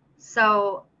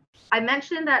 So I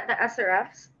mentioned that the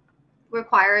SRFs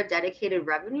require a dedicated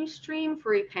revenue stream for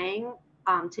repaying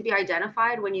to be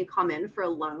identified when you come in for a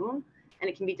loan, and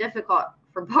it can be difficult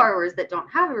for borrowers that don't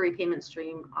have a repayment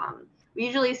stream. We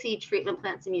usually see treatment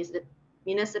plants and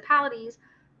municipalities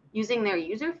using their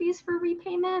user fees for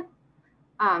repayment.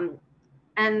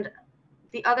 And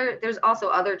there's also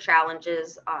other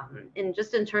challenges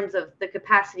in terms of the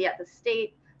capacity at the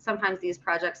state. Sometimes these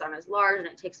projects aren't as large and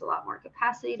it takes a lot more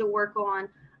capacity to work on.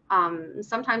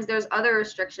 Sometimes there's other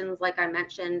restrictions, like I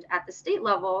mentioned, at the state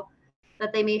level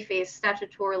that they may face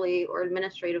statutorily or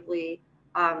administratively.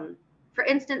 For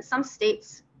instance, some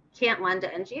states can't lend to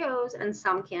NGOs and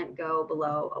some can't go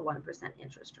below a 1%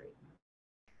 interest rate.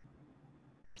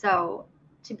 So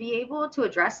to be able to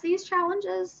address these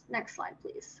challenges, next slide,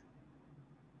 please.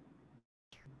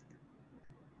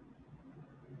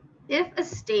 If a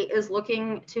state is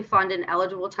looking to fund an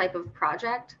eligible type of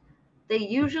project, they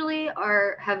usually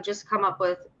have just come up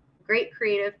with great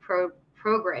creative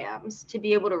programs to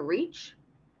be able to reach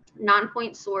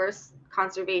non-point source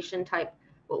conservation type,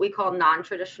 what we call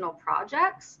non-traditional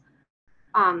projects.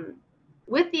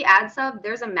 with the ad sub,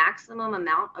 there's a maximum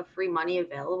amount of free money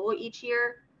available each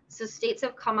year. So states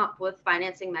have come up with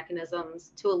financing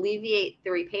mechanisms to alleviate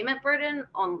the repayment burden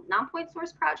on non-point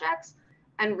source projects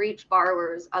and reach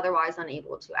borrowers otherwise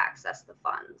unable to access the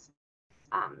funds.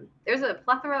 There's a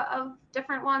plethora of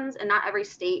different ones, and not every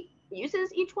state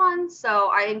uses each one. So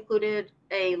I included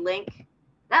a link.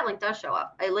 That link does show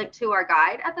up. A link to our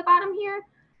guide at the bottom here,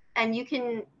 and you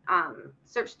can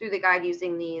search through the guide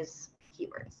using these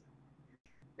keywords.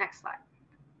 Next slide.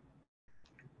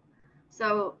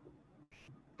 So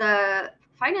the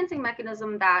financing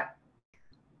mechanism that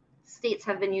states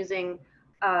have been using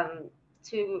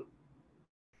to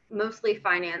mostly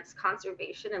finance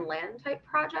conservation and land type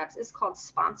projects is called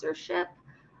sponsorship.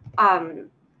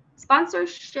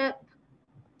 Sponsorship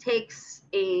takes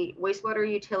a wastewater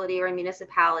utility or a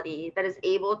municipality that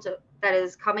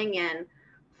is coming in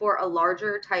for a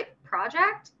larger type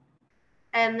project,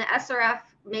 and the SRF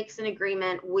makes an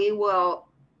agreement. We will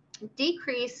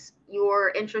decrease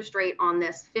your interest rate on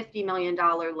this $50 million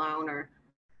loan, or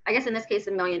I guess in this case,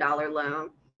 $1 million loan.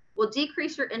 We'll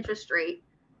decrease your interest rate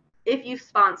if you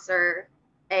sponsor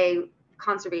a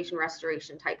conservation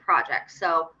restoration type project.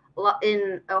 So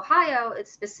in Ohio,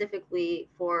 it's specifically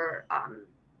for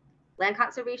land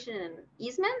conservation and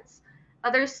easements.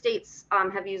 Other states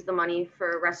have used the money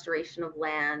for restoration of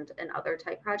land and other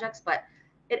type projects, but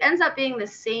it ends up being the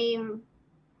same.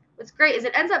 What's great is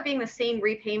it ends up being the same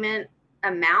repayment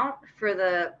amount for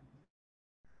the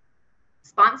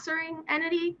sponsoring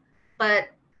entity, but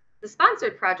the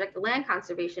sponsored project, the land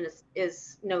conservation,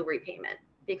 is no repayment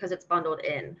because it's bundled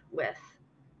in with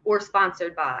or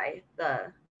sponsored by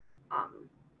the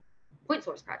point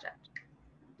source project.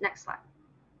 Next slide.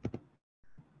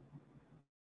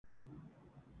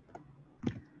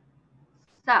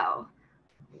 So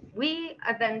we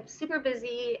have been super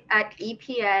busy at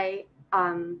EPA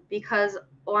because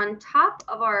on top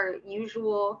of our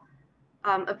usual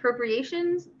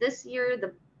appropriations this year,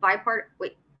 the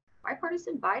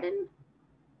bipartisan Biden?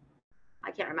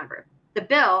 I can't remember. The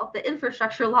bill, the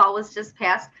infrastructure law, was just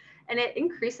passed, and it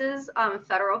increases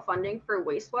federal funding for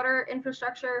wastewater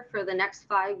infrastructure for the next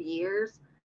 5 years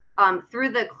through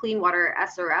the Clean Water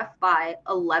SRF by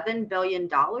 $11 billion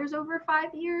over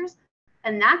 5 years.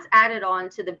 And that's added on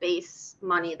to the base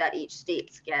money that each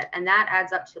states get. And that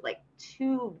adds up to like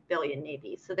 $2 billion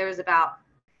maybe. So there's about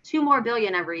 $2 more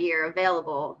billion every year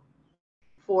available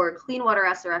for Clean Water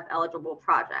SRF eligible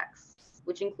projects,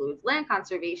 which includes land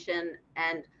conservation,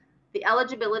 and the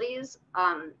eligibilities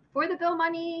for the bill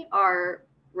money are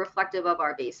reflective of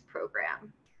our base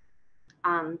program.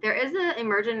 There is an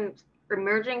emerging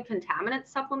contaminant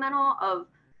supplemental of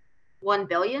 $1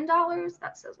 billion.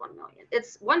 That says 1 million.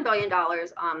 It's $1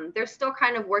 billion. They're still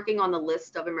kind of working on the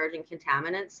list of emerging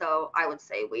contaminants, so I would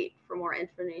say wait for more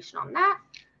information on that,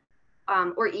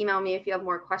 or email me if you have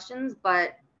more questions.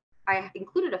 But I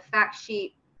included a fact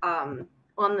sheet on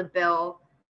the bill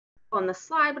on the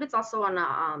slide, but it's also on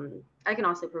I can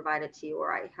also provide it to you,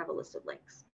 or I have a list of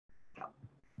links. So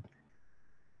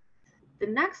the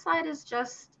next slide is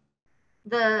just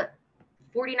the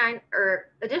 49 or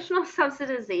additional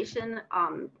subsidization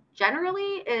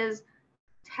generally is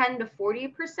 10 to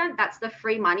 40%. That's the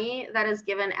free money that is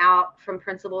given out from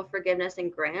principal forgiveness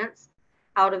and grants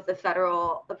out of the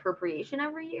federal appropriation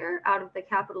every year, out of the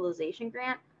capitalization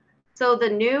grant. So the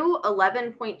new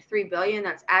 11.3 billion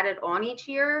that's added on each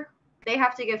year, they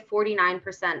have to give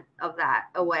 49% of that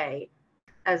away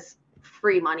as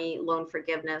free money, loan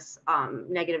forgiveness,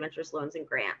 negative interest loans and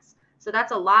grants. So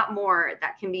that's a lot more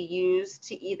that can be used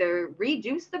to either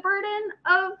reduce the burden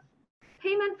of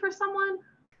payment for someone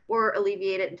or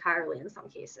alleviate it entirely in some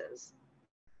cases.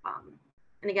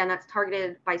 And again, that's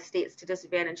targeted by states to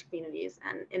disadvantaged communities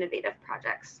and innovative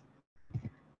projects.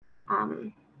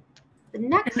 The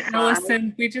next and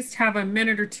Alison, we just have a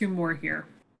minute or two more here.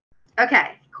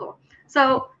 Okay, cool.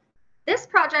 So this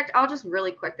project, I'll just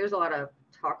really quick, there's a lot of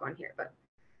talk on here,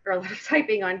 or a lot of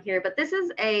typing on here, but this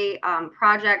is a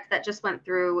project that just went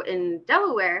through in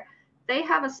Delaware. They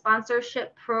have a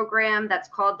sponsorship program that's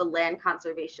called the Land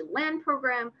Conservation Land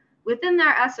Program. Within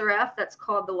their SRF, that's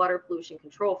called the Water Pollution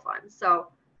Control Fund. So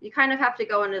you kind of have to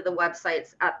go into the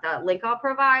websites at the link I'll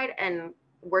provide and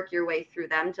work your way through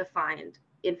them to find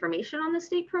information on the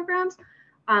state programs.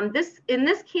 In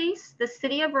this case, the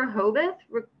city of Rehoboth,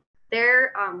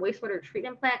 their wastewater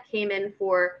treatment plant came in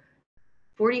for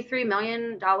 $43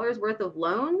 million worth of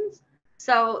loans.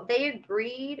 So they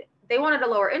agreed, they wanted a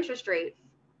lower interest rate.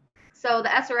 So the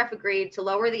SRF agreed to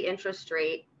lower the interest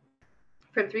rate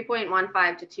from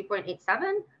 3.15 to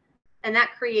 2.87. And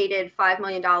that created $5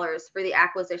 million for the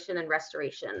acquisition and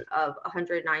restoration of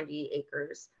 190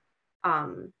 acres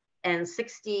and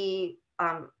 60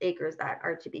 acres that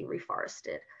are to be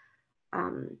reforested.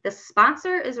 The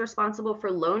sponsor is responsible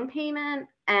for loan payment,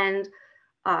 and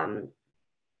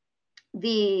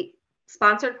the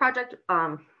sponsored project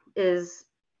is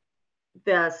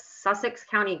the Sussex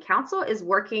County Council is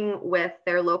working with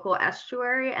their local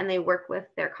estuary, and they work with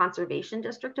their conservation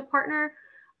district to partner.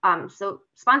 So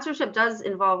sponsorship does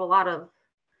involve a lot of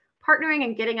partnering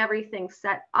and getting everything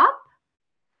set up.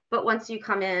 But once you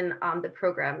come in, the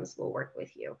programs will work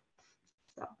with you.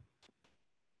 So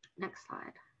next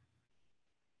slide.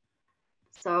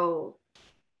 So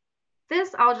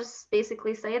this, I'll just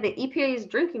basically say the EPA's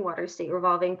drinking water state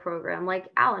revolving program, like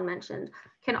Alan mentioned,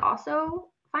 can also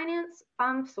finance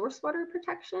source water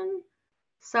protection.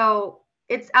 So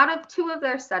it's out of 2 of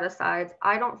their set-asides.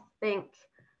 I don't think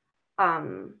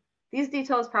these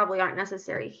details probably aren't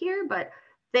necessary here, but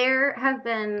there have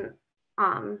been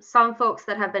some folks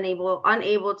that have been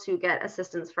unable to get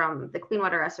assistance from the Clean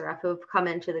Water SRF who have come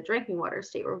into the Drinking Water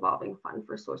State Revolving Fund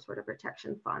for source water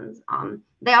protection funds.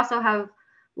 They also have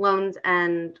loans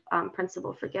and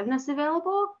principal forgiveness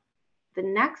available. The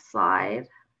next slide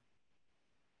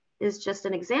is just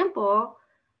an example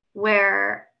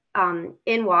where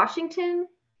in Washington,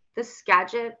 the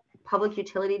Skagit Public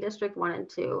Utility District wanted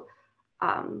to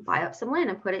buy up some land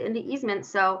and put it into easement.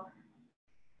 So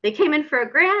they came in for a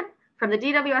grant from the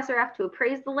DWSRF to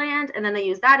appraise the land, and then they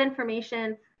used that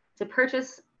information to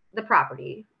purchase the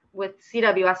property with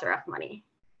CWSRF money.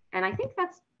 And I think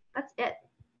that's it.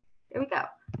 There we go.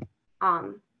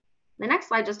 The next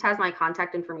slide just has my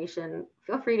contact information.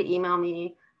 Feel free to email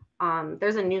me.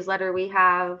 There's a newsletter we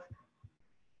have.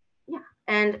 Yeah,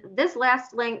 and this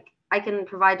last link I can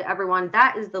provide to everyone.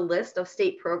 That is the list of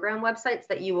state program websites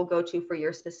that you will go to for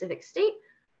your specific state.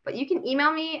 But you can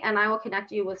email me and I will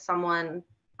connect you with someone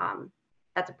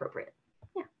that's appropriate.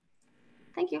 Yeah,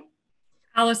 thank you.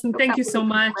 Alison, thank you so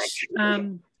much.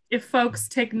 If folks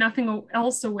take nothing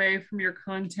else away from your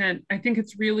content, I think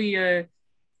it's really a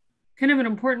kind of an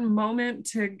important moment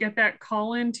to get that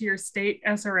call in to your state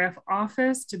SRF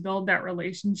office to build that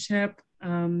relationship.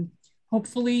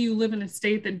 Hopefully you live in a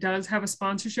state that does have a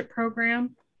sponsorship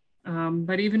program,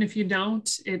 but even if you don't,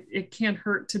 it can't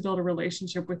hurt to build a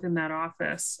relationship within that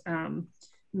office.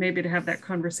 Maybe to have that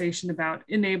conversation about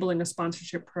enabling a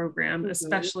sponsorship program,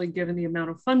 especially given the amount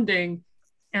of funding.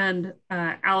 And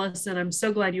Alison, I'm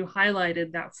so glad you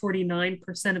highlighted that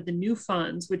 49% of the new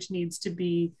funds, which needs to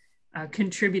be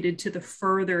contributed to the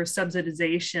further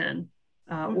subsidization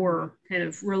or kind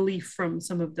of relief from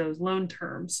some of those loan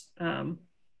terms.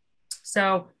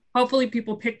 So hopefully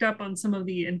people picked up on some of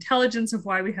the intelligence of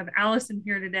why we have Alison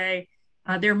here today.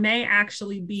 There may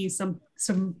actually be some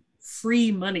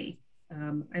free money.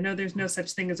 I know there's no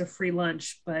such thing as a free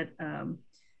lunch, but a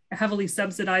heavily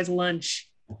subsidized lunch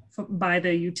by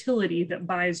the utility that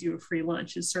buys you a free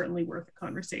lunch is certainly worth a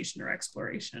conversation or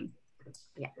exploration.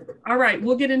 Yeah. All right,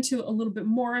 we'll get into a little bit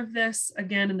more of this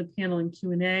again in the panel and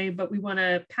Q&A, but we want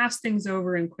to pass things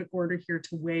over in quick order here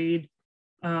to Wade.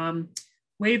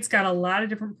 Wade's got a lot of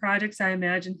different projects I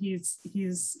imagine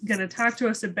he's going to talk to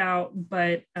us about,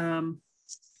 but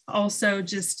also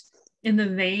just in the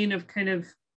vein of kind of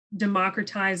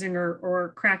democratizing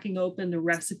or cracking open the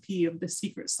recipe of the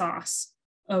secret sauce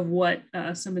of what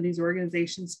some of these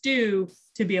organizations do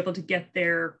to be able to get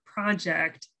their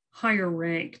project higher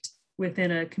ranked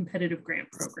within a competitive grant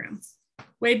program.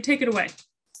 Wade, take it away.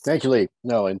 Thank you, Leigh.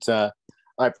 No, and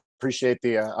I appreciate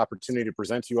the opportunity to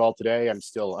present to you all today. I'm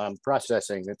still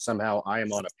processing that somehow I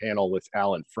am on a panel with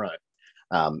Alan Front.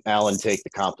 Alan, take the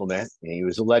compliment. He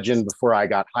was a legend before I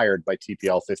got hired by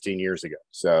TPL 15 years ago.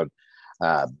 So,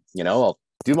 you know, I'll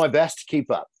do my best to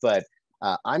keep up, but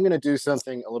I'm going to do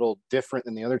something a little different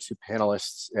than the other 2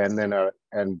 panelists. And then,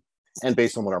 and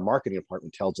based on what our marketing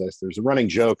department tells us, there's a running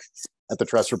joke at the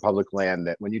Trust for Public Land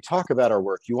that when you talk about our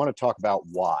work, you want to talk about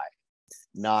why,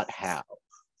 not how.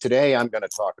 Today, I'm going to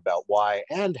talk about why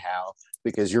and how,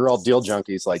 because you're all deal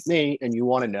junkies like me, and you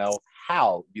want to know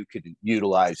how you could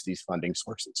utilize these funding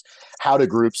sources. How do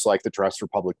groups like the Trust for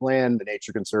Public Land, the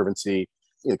Nature Conservancy,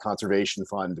 the Conservation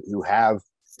Fund, who have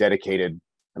dedicated,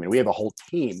 I mean, we have a whole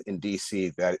team in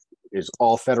DC that is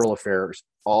all federal affairs,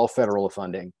 all federal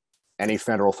funding. Any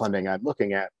federal funding I'm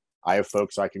looking at, I have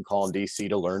folks I can call in DC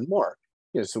to learn more.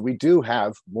 You know, so we do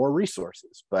have more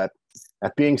resources, but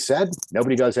that being said,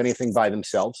 nobody does anything by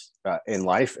themselves in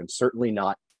life, and certainly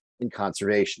not in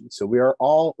conservation. So we are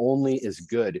all only as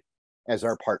good as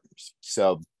our partners.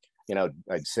 So, you know,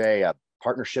 I'd say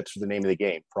partnerships are the name of the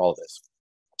game for all of this.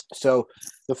 So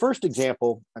the first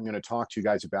example I'm going to talk to you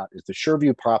guys about is the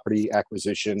Sherview property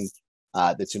acquisition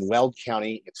that's in Weld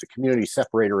County. It's a community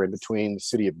separator in between the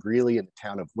city of Greeley and the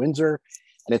town of Windsor.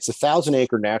 And it's a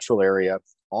 1,000-acre natural area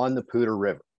on the Poudre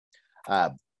River.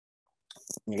 Let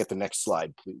me get the next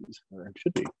slide, please. Or it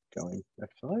should be going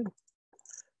next slide.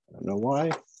 I don't know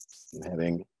why. I'm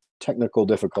having technical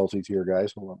difficulties here,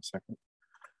 guys. Hold on a second.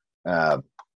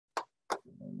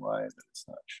 Why it's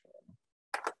not showing.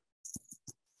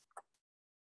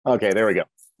 Okay, there we go.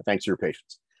 Thanks for your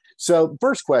patience. So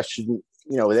first question,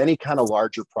 with any kind of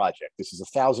larger project, this is a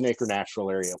 1,000-acre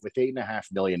natural area with $8.5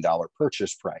 million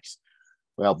purchase price.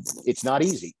 Well, it's not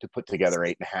easy to put together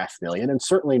 $8.5 million, and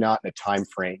certainly not in a time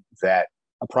frame that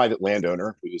a private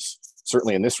landowner, who's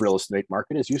certainly in this real estate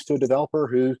market, is used to a developer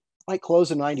who might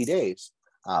close in 90 days.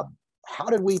 How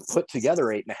did we put together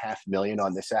 $8.5 million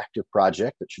on this active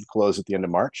project that should close at the end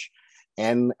of March?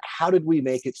 And how did we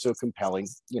make it so compelling,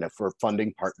 for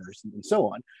funding partners and so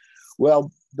on?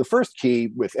 Well, the first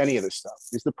key with any of this stuff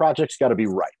is the project's got to be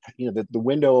ripe. The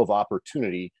window of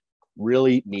opportunity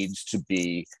really needs to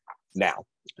be now.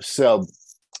 So,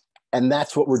 and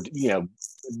that's what we're, and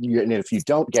if you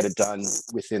don't get it done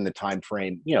within the time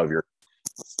frame,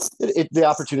 the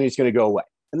opportunity is going to go away.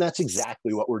 And that's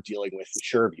exactly what we're dealing with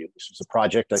Sherview. This was a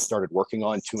project I started working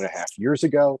on 2.5 years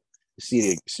ago.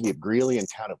 The city of Greeley and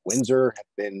town of Windsor have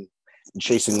been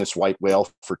chasing this white whale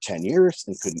for 10 years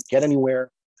and couldn't get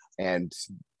anywhere. And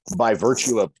by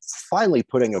virtue of finally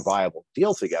putting a viable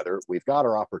deal together, we've got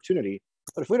our opportunity.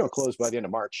 But if we don't close by the end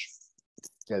of March,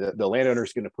 the landowner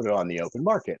is going to put it on the open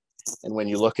market. And when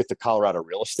you look at the Colorado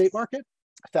real estate market,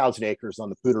 1,000 acres on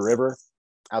the Poudre River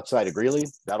outside of Greeley,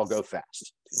 that'll go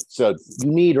fast. So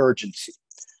you need urgency.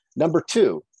 Number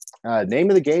two, name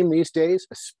of the game these days,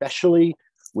 especially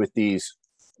with these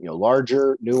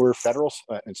larger, newer federal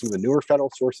and some of the newer federal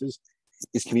sources,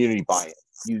 is community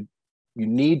buy-in. You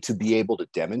need to be able to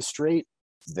demonstrate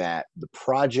that the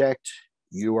project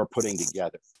you are putting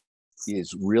together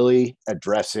is really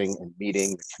addressing and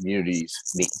meeting the community's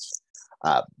needs.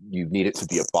 You need it to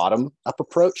be a bottom-up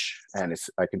approach, and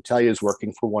I can tell you, is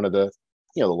working for one of the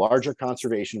the larger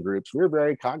conservation groups. We're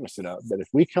very cognizant of that. If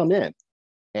we come in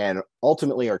and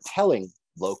ultimately are telling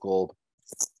local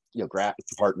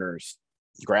partners,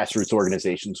 grassroots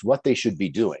organizations what they should be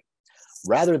doing,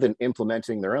 rather than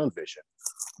implementing their own vision,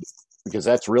 because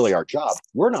that's really our job,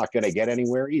 we're not going to get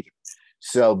anywhere either.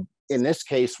 So in this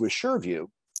case with Sherview,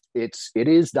 it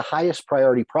is the highest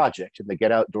priority project in the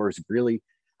Get Outdoors Greeley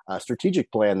strategic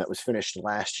plan that was finished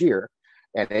last year.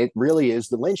 And it really is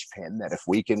the linchpin that if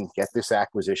we can get this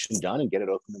acquisition done and get it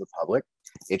open to the public,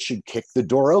 it should kick the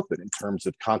door open in terms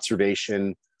of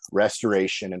conservation,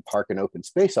 restoration, and park and open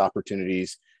space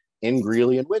opportunities in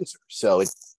Greeley and Windsor. So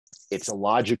it's a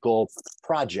logical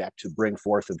project to bring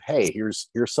forth of, hey, here's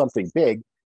something big.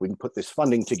 We can put this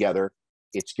funding together.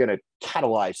 It's going to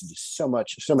catalyze into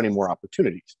so many more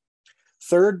opportunities.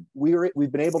 Third,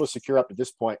 we've been able to secure up to this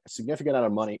point a significant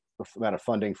amount of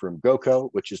funding from GOCO,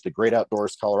 which is the Great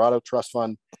Outdoors Colorado Trust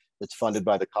Fund that's funded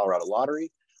by the Colorado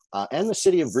Lottery, and the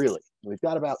city of Greeley. We've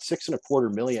got about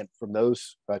 $6.25 million from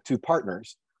those two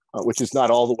partners, which is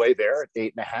not all the way there at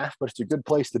 8.5, but it's a good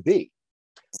place to be.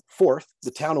 Fourth,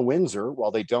 the town of Windsor, while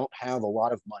they don't have a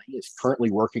lot of money, is currently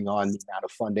working on the amount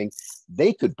of funding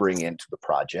they could bring into the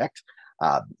project.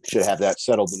 Should have that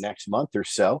settled the next month or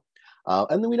so.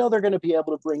 And then we know they're going to be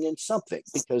able to bring in something,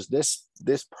 because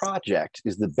this project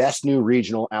is the best new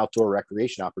regional outdoor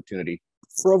recreation opportunity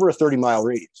for over a 30-mile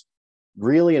radius.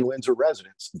 Greeley and Windsor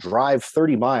residents drive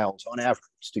 30 miles on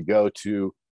average to go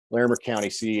to Larimer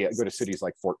County, go to cities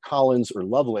like Fort Collins or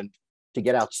Loveland to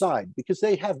get outside, because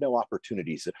they have no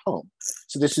opportunities at home.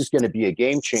 So this is going to be a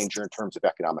game changer in terms of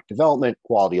economic development,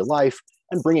 quality of life,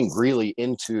 and bringing Greeley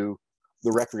into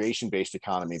the recreation-based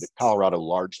economy that Colorado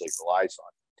largely relies on.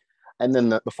 And then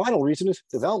the final reason is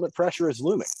development pressure is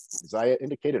looming. As I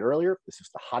indicated earlier, this is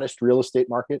the hottest real estate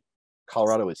market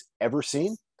Colorado has ever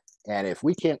seen. And if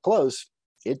we can't close,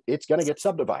 it's going to get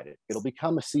subdivided. It'll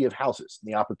become a sea of houses,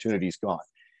 and the opportunity's gone.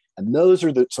 And those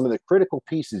are some of the critical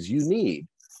pieces you need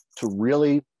to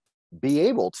really be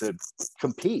able to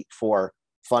compete for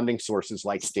funding sources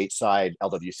like stateside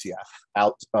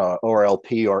LWCF,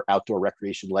 ORLP, or Outdoor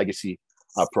Recreation Legacy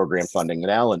Program funding that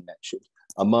Alan mentioned,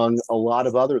 among a lot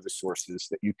of other sources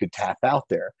that you could tap out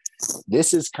there.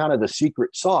 This is kind of the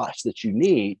secret sauce that you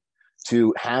need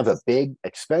to have a big,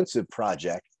 expensive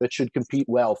project that should compete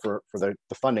well for the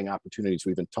funding opportunities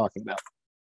we've been talking about.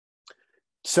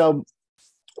 So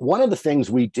one of the things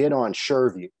we did on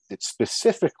Sherview that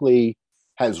specifically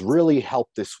has really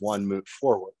helped this one move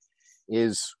forward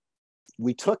is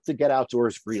we took the Get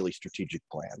Outdoors Greeley strategic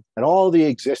plan and all the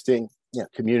existing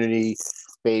community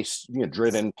risk-based,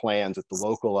 driven plans at the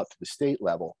local up to the state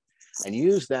level, and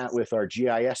use that with our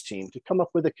GIS team to come up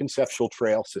with a conceptual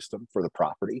trail system for the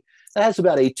property that has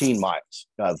about 18 miles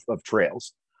of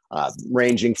trails,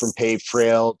 ranging from paved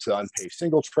trail to unpaved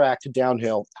single track to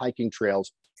downhill hiking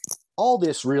trails. All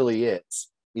this really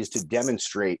is to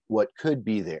demonstrate what could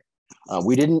be there.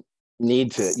 You don't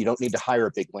need to hire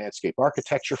a big landscape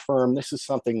architecture firm. This is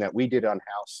something that we did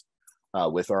on-house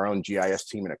with our own GIS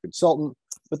team and a consultant,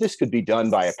 but this could be done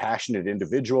by a passionate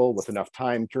individual with enough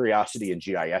time, curiosity, and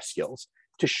GIS skills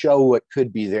to show what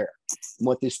could be there. And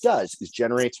what this does is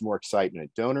generates more excitement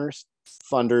at donors,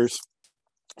 funders,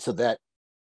 so that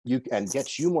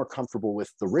gets you more comfortable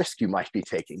with the risk you might be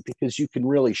taking, because you can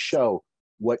really show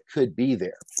what could be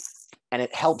there. And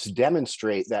it helps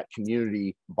demonstrate that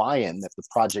community buy-in that the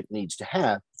project needs to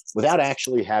have without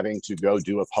actually having to go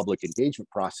do a public engagement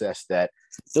process that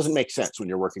doesn't make sense when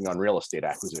you're working on real estate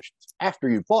acquisitions. After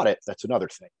you bought it, that's another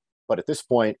thing. But at this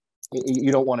point,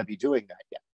 you don't want to be doing that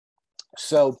yet.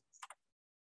 So,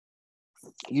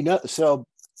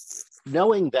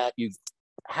 knowing that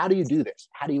how do you do this?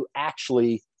 How do you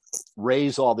actually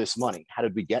raise all this money? How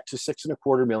did we get to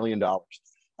 $6.25 million?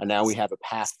 And now we have a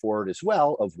path forward as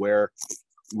well of where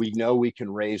we know we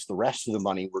can raise the rest of the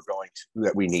money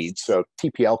that we need. So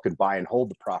TPL could buy and hold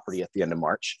the property at the end of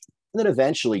March, and then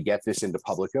eventually get this into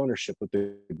public ownership with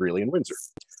the Greeley and Windsor.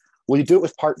 Well, you do it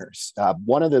with partners.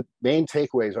 One of the main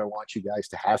takeaways I want you guys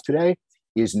to have today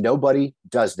is nobody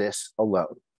does this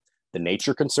alone. The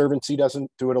Nature Conservancy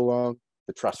doesn't do it alone.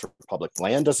 The Trust for Public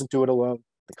Land doesn't do it alone.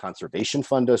 The Conservation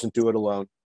Fund doesn't do it alone.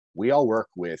 We all work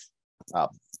with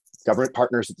government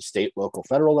partners at the state, local,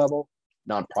 federal level,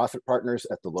 nonprofit partners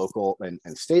at the local and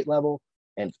state level.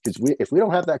 And because if we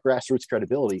don't have that grassroots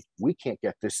credibility, we can't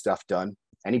get this stuff done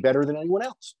any better than anyone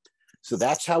else. So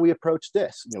that's how we approach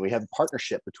this. We have a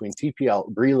partnership between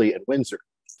TPL, Greeley, and Windsor,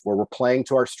 where we're playing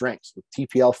to our strengths, with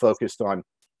TPL focused on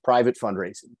private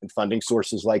fundraising and funding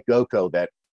sources like GOCO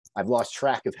that I've lost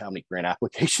track of how many grant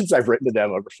applications I've written to them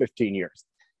over 15 years,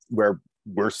 where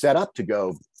we're set up to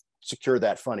go secure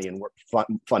that funding and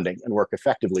work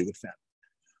effectively with them.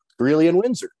 Greeley and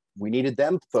Windsor, we needed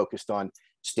them focused on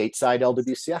stateside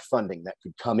LWCF funding that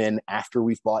could come in after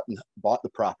we've bought the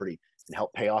property and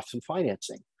help pay off some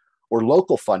financing, or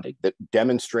local funding that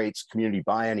demonstrates community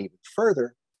buy-in even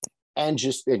further, and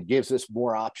it gives us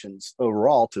more options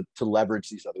overall to leverage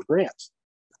these other grants.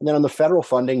 And then on the federal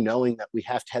funding, knowing that we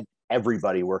have to have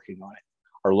everybody working on it.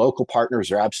 Our local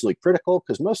partners are absolutely critical,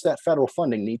 because most of that federal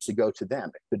funding needs to go to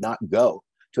them. It could not go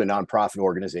to a nonprofit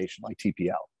organization like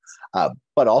TPL.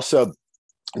 But also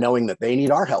knowing that they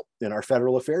need our help in our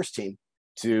federal affairs team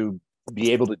to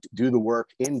be able to do the work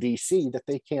in DC that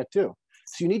they can't do.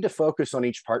 So you need to focus on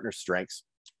each partner's strengths,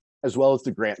 as well as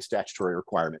the grant and statutory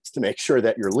requirements, to make sure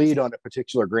that your lead on a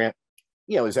particular grant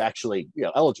is actually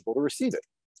eligible to receive it.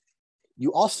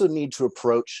 You also need to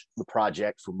approach the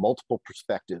project from multiple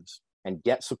perspectives and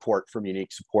get support from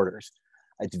unique supporters.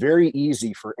 It's very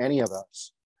easy for any of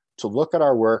us to look at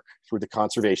our work through the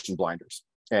conservation blinders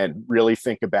and really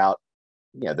think about,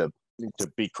 to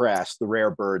be crass, the rare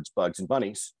birds, bugs, and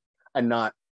bunnies, and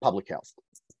not public health,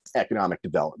 economic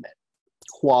development,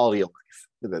 quality of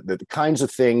life, the kinds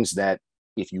of things that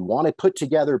if you want to put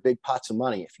together big pots of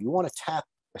money, if you want to tap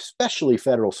especially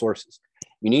federal sources,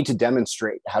 you need to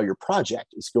demonstrate how your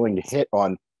project is going to hit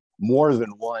on more than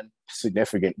one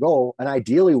significant goal, and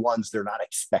ideally ones they're not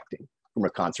expecting from a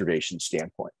conservation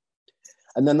standpoint.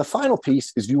 And then the final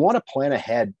piece is you want to plan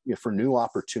ahead for new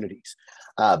opportunities.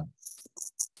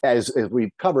 As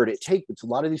we've covered, it's a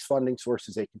lot of these funding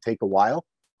sources, they can take a while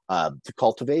to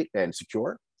cultivate and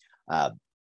secure.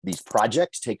 These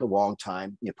projects take a long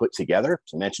time to put together.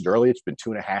 As I mentioned earlier, it's been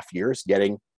 2.5 years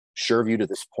getting SureView to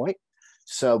this point.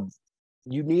 So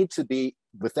you need to be,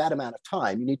 with that amount of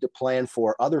time, you need to plan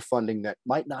for other funding that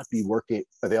might not be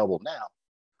available now,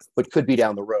 but could be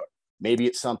down the road. Maybe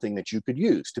it's something that you could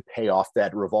use to pay off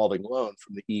that revolving loan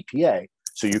from the EPA,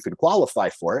 so you could qualify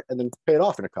for it and then pay it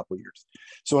off in a couple of years.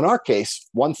 So in our case,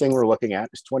 one thing we're looking at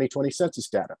is 2020 census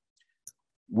data.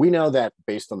 We know that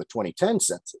based on the 2010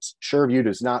 census, SureView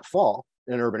does not fall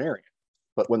in an urban area.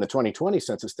 But when the 2020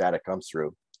 census data comes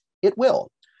through, it will.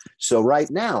 So right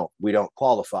now, we don't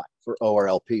qualify for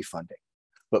ORLP funding,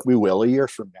 but we will a year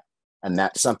from now. And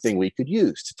that's something we could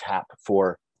use to tap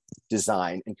for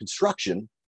design and construction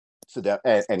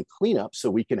and cleanup, so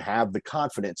we can have the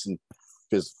confidence. And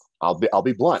because I'll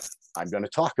be blunt, I'm going to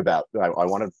talk about,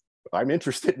 I'm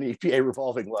interested in the EPA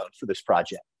revolving loan for this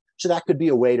project. So that could be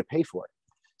a way to pay for it.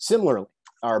 Similarly,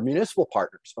 our municipal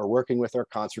partners are working with our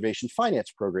conservation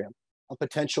finance program on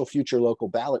potential future local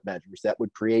ballot measures that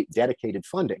would create dedicated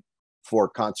funding for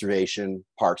conservation,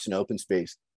 parks, and open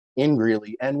space in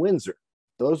Greeley and Windsor.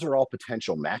 Those are all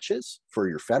potential matches for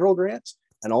your federal grants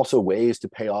and also ways to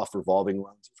pay off revolving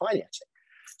loans and financing.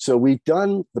 So we've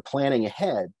done the planning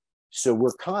ahead. So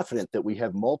we're confident that we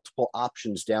have multiple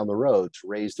options down the road to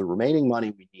raise the remaining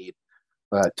money we need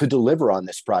to deliver on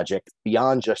this project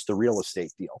beyond just the real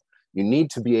estate deal. You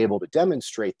need to be able to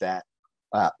demonstrate that,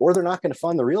 or they're not going to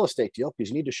fund the real estate deal because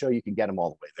you need to show you can get them all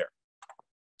the way there.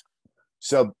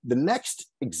 So the next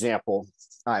example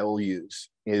I will use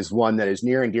is one that is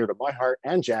near and dear to my heart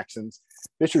and Jackson's,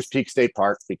 Fisher's Peak State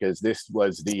Park, because this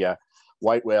was the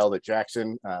white whale that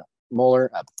Jackson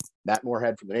Mueller, Matt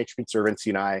Moorhead from the Nature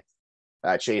Conservancy, and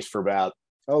I chased for about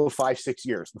 5-6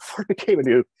 years before it became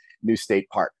a new state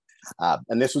park.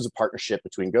 And this was a partnership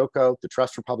between GOCO, the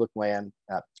Trust for Public Land,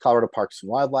 Colorado Parks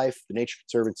and Wildlife, the Nature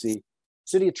Conservancy,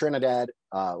 City of Trinidad,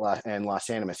 and Los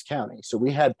Animas County. So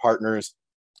we had partners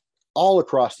all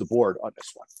across the board on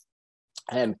this one.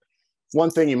 And one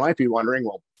thing you might be wondering,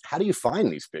 well, how do you find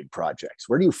these big projects?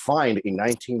 Where do you find a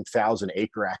 19,000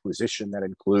 acre acquisition that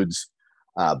includes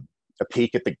a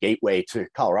peak at the gateway to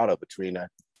Colorado between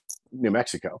New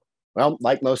Mexico? Well,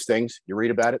 like most things, you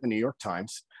read about it in the New York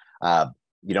Times.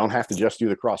 You don't have to just do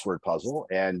the crossword puzzle.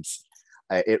 And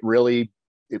it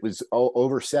was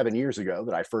over 7 years ago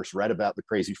that I first read about the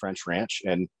Crazy French Ranch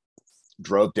and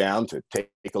drove down to take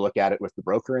a look at it with the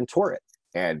broker and tour it.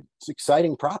 And it's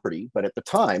exciting property, but at the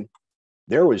time,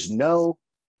 there was no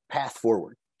path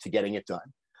forward to getting it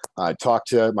done. I talked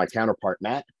to my counterpart,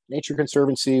 Matt, Nature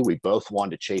Conservancy. We both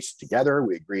wanted to chase it together.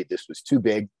 We agreed this was too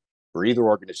big for either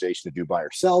organization to do by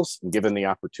ourselves. And given the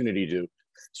opportunity to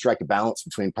strike a balance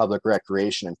between public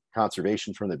recreation and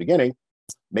conservation from the beginning,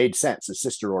 made sense as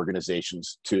sister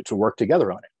organizations to work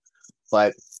together on it.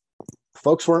 But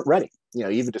folks weren't ready.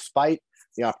 Even despite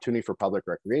the opportunity for public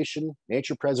recreation,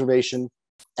 nature preservation,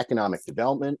 economic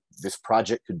development, this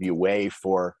project could be a way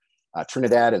for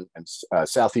Trinidad and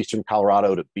southeastern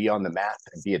Colorado to be on the map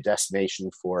and be a destination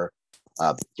for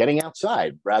getting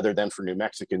outside rather than for New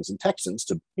Mexicans and Texans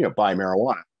to buy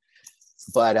marijuana.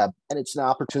 But and it's an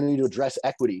opportunity to address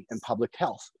equity and public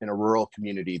health in a rural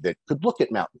community that could look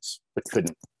at mountains but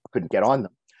couldn't get on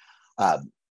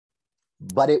them.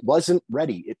 But it wasn't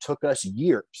ready. It took us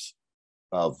years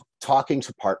of talking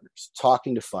to partners,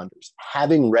 talking to funders,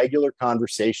 having regular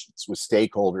conversations with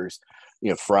stakeholders,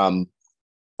 from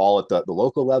all at the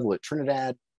local level at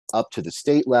Trinidad up to the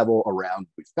state level around,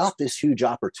 we've got this huge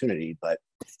opportunity, but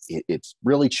it's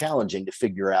really challenging to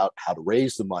figure out how to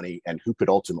raise the money and who could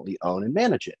ultimately own and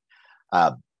manage it.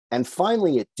 And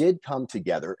finally, it did come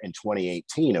together in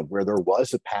 2018 of where there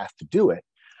was a path to do it.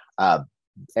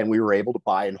 And we were able to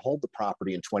buy and hold the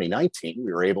property in 2019.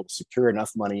 We were able to secure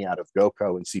enough money out of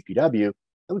GOCO and CPW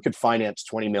that we could finance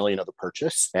 $20 million of the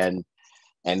purchase and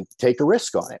take a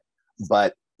risk on it.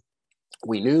 But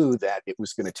we knew that it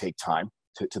was going to take time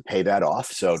to pay that off.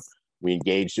 So we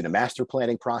engaged in a master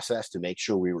planning process to make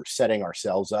sure we were setting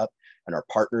ourselves up and our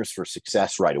partners for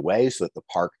success right away so that the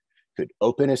park could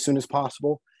open as soon as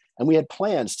possible. And we had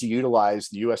plans to utilize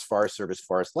the U.S. Forest Service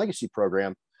Forest Legacy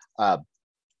Program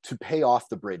to pay off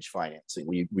the bridge financing.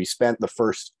 We spent the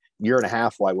first year and a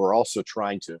half, while we're also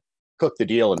trying to cook the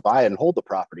deal and buy it and hold the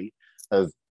property,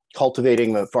 of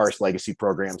cultivating the Forest Legacy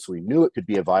Program, so we knew it could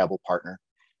be a viable partner.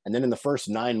 And then in the first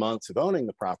 9 months of owning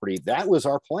the property, that was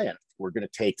our plan. We're going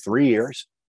to take 3 years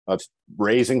of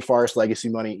raising Forest Legacy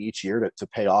money each year to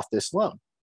pay off this loan.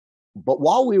 But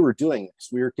while we were doing this,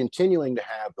 we were continuing to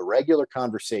have the regular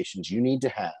conversations you need to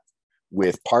have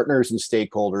with partners and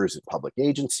stakeholders at public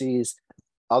agencies,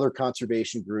 other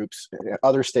conservation groups,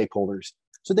 other stakeholders,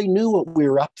 so they knew what we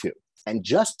were up to. And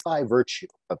just by virtue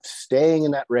of staying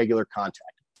in that regular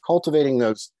contact, cultivating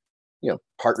those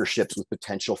partnerships with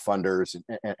potential funders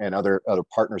and other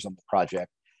partners on the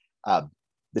project,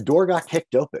 the door got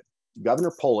kicked open.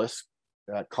 Governor Polis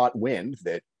caught wind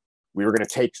that we were going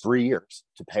to take 3 years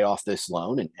to pay off this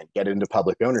loan and get into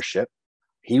public ownership.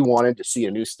 He wanted to see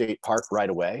a new state park right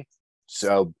away.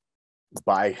 So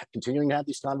by continuing to have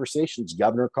these conversations,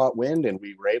 Governor caught wind, and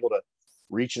we were able to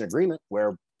reach an agreement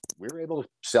where we were able to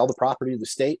sell the property to the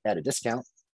state at a discount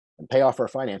and pay off our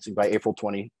financing by April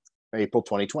 2020.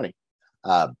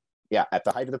 At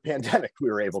the height of the pandemic, we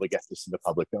were able to get this into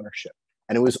public ownership.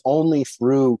 And it was only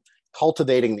through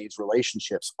cultivating these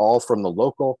relationships, all from the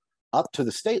local up to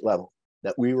the state level,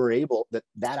 that we were able,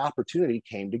 that opportunity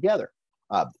came together.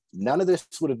 None of this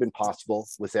would have been possible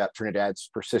without Trinidad's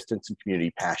persistence and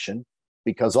community passion,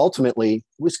 because ultimately it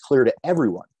was clear to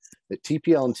everyone that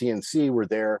TPL and TNC were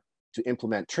there to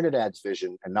implement Trinidad's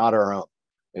vision and not our own.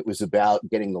 It was about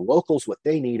getting the locals what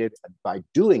they needed, and by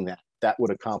doing that, that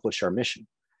would accomplish our mission.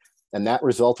 And that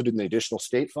resulted in the additional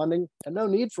state funding and no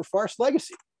need for farce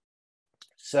legacy.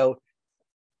 So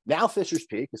now Fisher's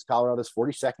Peak is Colorado's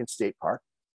 42nd state park.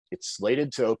 It's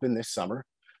slated to open this summer.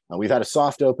 We've had a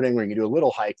soft opening where you can do a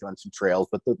little hike on some trails,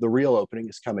 but the real opening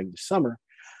is coming this summer.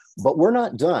 But we're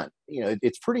not done.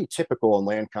 It's pretty typical in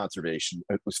land conservation,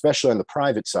 especially on the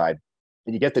private side,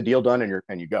 and you get the deal done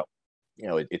and you go.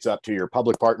 It's up to your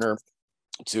public partner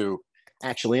to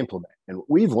actually implement. And what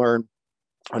we've learned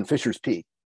on Fisher's Peak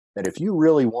that if you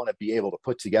really want to be able to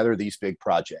put together these big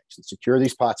projects and secure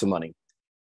these pots of money,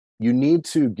 you need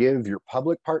to give your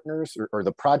public partners or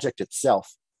the project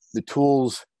itself the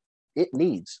tools it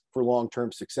needs for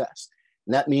long-term success.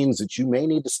 And that means that you may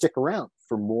need to stick around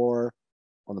for more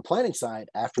on the planning side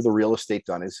after the real estate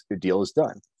the deal is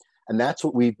done. And that's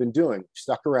what we've been doing.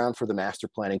 Stuck around for the master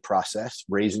planning process,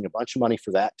 raising a bunch of money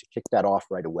for that to kick that off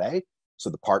right away. So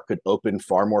the park could open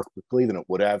far more quickly than it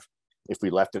would have if we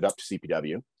left it up to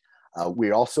CPW.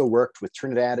 We also worked with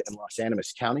Trinidad and Los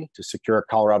Animas County to secure a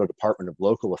Colorado Department of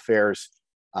Local Affairs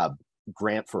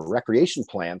grant for a recreation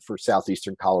plan for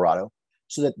Southeastern Colorado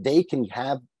so that they can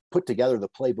have put together the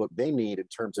playbook they need in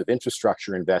terms of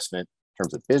infrastructure investment, in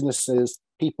terms of businesses,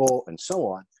 people, and so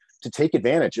on, to take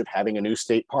advantage of having a new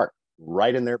state park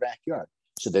right in their backyard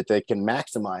so that they can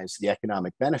maximize the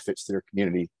economic benefits to their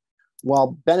community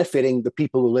while benefiting the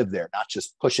people who live there, not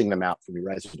just pushing them out from the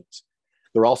residents.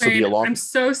 There also be a long. I'm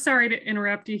so sorry to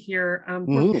interrupt you here.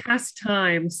 We're past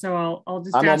time, so I'll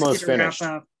just ask you to wrap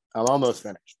up. I'm almost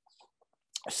finished.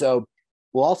 So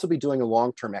we'll also be doing a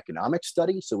long-term economic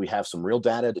study. So we have some real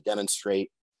data to demonstrate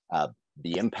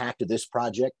the impact of this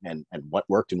project and what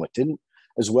worked and what didn't,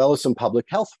 as well as some public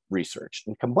health research.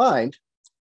 And combined,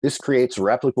 this creates a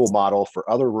replicable model for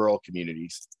other rural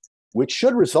communities, which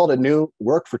should result in new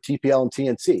work for TPL and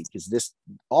TNC, because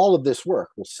all of this work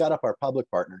will set up our public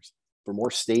partners for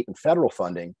more state and federal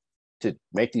funding to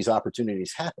make these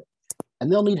opportunities happen.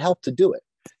 And they'll need help to do it.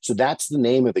 So that's the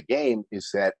name of the game, is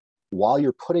that while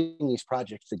you're putting these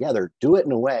projects together, do it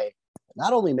in a way that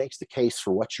not only makes the case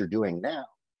for what you're doing now,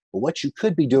 but what you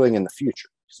could be doing in the future.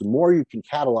 So the more you can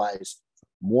catalyze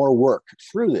more work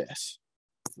through this,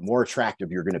 the more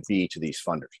attractive you're going to be to these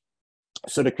funders.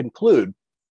 So to conclude,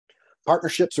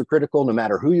 partnerships are critical no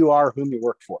matter who you are, whom you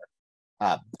work for.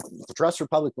 The Trust for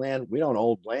Public Land, we don't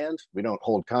hold land. We don't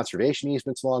hold conservation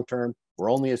easements long-term.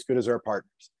 We're only as good as our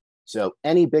partners. So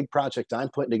any big project I'm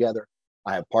putting together,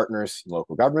 I have partners in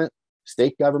local government,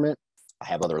 state government. I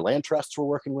have other land trusts we're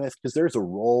working with, because there's a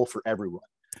role for everyone.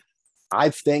 I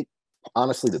think,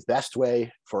 honestly, the best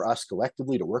way for us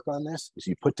collectively to work on this is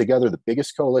you put together the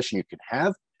biggest coalition you can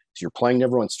have. So you're playing to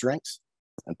everyone's strengths,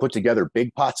 and put together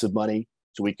big pots of money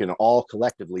so we can all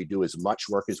collectively do as much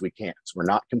work as we can. So we're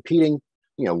not competing,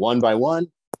 one by one.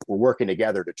 We're working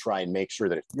together to try and make sure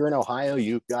that if you're in Ohio,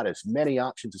 you've got as many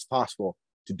options as possible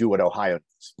to do what Ohio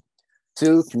needs.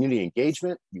 2, community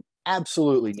engagement. You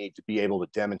absolutely need to be able to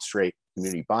demonstrate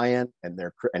community buy-in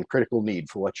and critical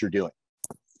need for what you're doing.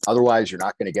 Otherwise, you're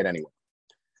not going to get anywhere.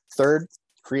 3rd,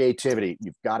 creativity.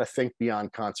 You've got to think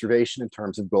beyond conservation in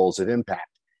terms of goals of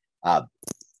impact.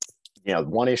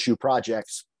 One-issue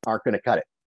projects aren't going to cut it.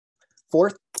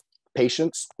 4th,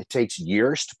 patience. It takes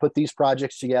years to put these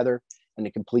projects together and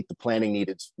to complete the planning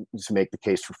needed to make the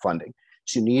case for funding.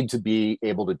 So you need to be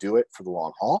able to do it for the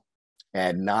long haul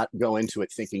and not go into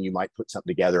it thinking you might put something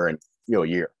together in a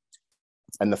year.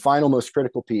 And the final most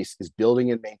critical piece is building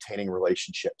and maintaining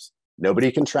relationships. Nobody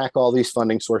can track all these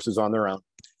funding sources on their own.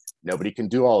 Nobody can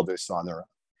do all of this on their own.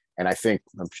 And I think,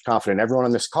 I'm confident everyone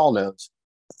on this call knows,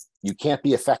 you can't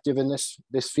be effective in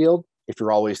this field if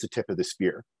you're always the tip of the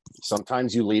spear.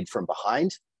 Sometimes you lead from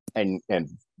behind, and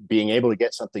being able to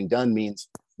get something done means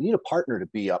you need a partner to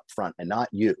be up front and not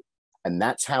you. And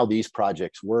that's how these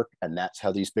projects work. And that's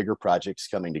how these bigger projects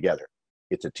coming together.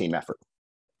 It's a team effort.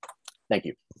 Thank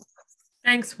you.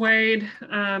 Thanks, Wade.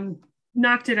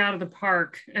 Knocked it out of the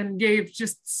park and gave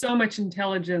just so much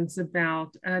intelligence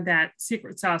about that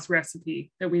secret sauce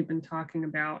recipe that we've been talking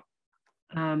about.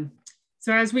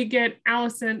 So as we get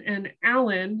Alison and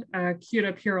Alan queued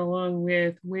up here along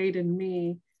with Wade and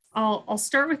me, I'll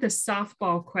start with a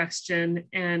softball question,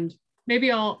 and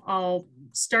maybe I'll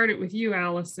start it with you,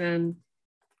 Alison.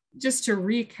 Just to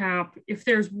recap, if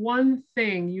there's one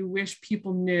thing you wish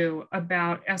people knew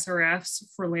about SRFs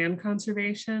for land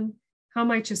conservation, how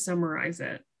might you summarize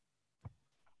it?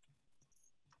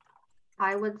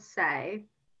 I would say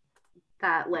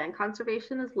that land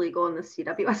conservation is legal in the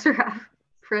CWSRF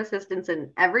for assistance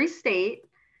in every state.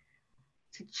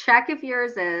 To check if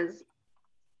yours is,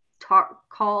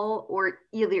 call or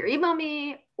either email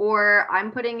me or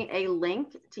I'm putting a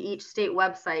link to each state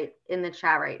website in the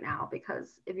chat right now,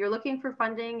 because if you're looking for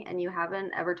funding and you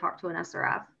haven't ever talked to an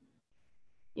SRF,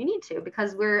 you need to,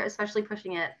 because we're especially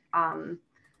pushing it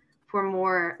for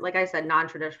more, like I said,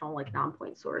 non-traditional, like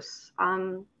non-point source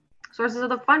sources of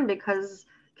the fund, because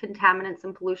contaminants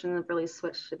and pollution have really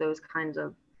switched to those kinds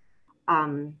of,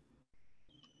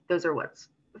 those are what's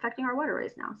affecting our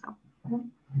waterways now. So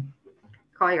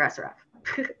call your SRF.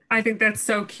 I think that's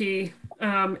so key.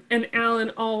 And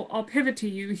Alan, I'll pivot to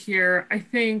you here. I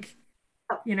think,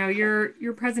 you know,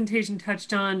 your presentation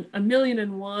touched on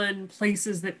 1,000,001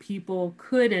 places that people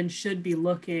could and should be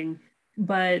looking,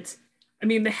 but I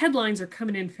mean, the headlines are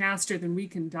coming in faster than we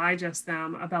can digest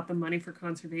them about the money for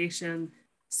conservation,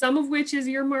 some of which is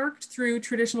earmarked through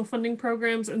traditional funding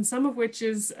programs and some of which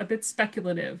is a bit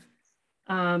speculative.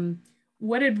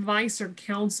 What advice or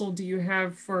counsel do you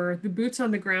have for the boots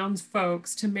on the ground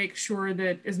folks to make sure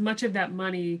that as much of that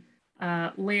money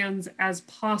lands as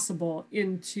possible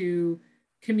into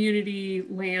community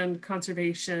land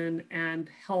conservation and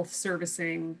health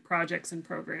servicing projects and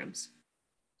programs?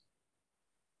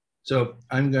 So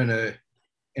I'm going to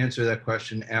answer that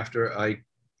question after I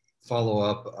follow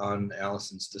up on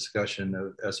Alison's discussion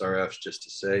of SRFs, just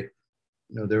to say,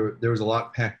 you know, there was a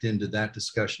lot packed into that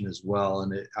discussion as well,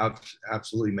 and it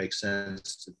absolutely makes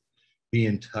sense to be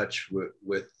in touch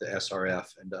with the SRF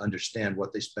and to understand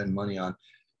what they spend money on.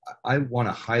 I want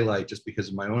to highlight, just because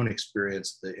of my own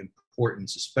experience, the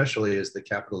importance, especially as the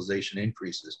capitalization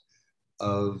increases,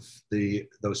 of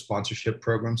those sponsorship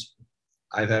programs.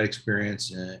 I've had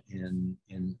experience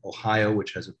in Ohio,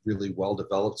 which has a really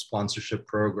well-developed sponsorship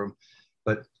program,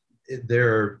 but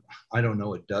there are, I don't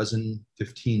know, 12,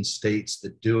 15 states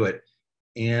that do it.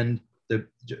 And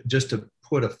just to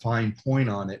put a fine point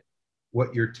on it,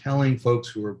 what you're telling folks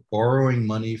who are borrowing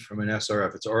money from an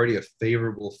SRF, it's already a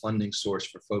favorable funding source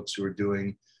for folks who are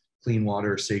doing clean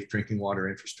water, safe drinking water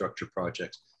infrastructure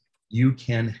projects. You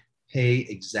can pay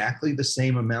exactly the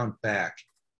same amount back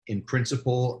in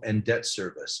principal and debt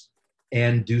service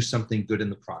and do something good in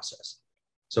the process.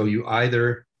 So you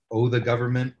either owe the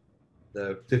government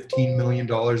the $15 million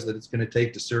that it's going to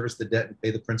take to service the debt and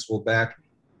pay the principal back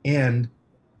and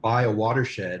buy a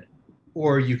watershed,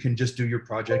 or you can just do your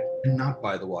project and not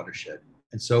buy the watershed.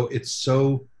 And so it's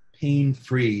so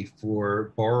pain-free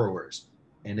for borrowers,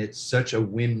 and it's such a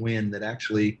win-win that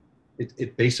actually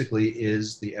it basically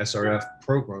is the SRF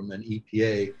program and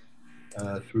EPA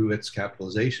through its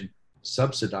capitalization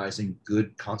subsidizing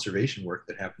good conservation work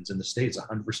that happens in the states,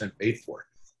 100% paid for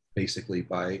basically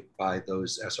by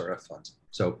those SRF funds.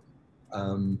 So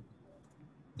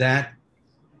that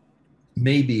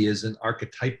maybe is an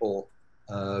archetypal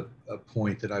a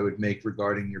point that I would make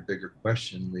regarding your bigger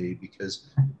question, Leigh, because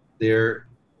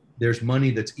there's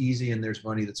money that's easy and there's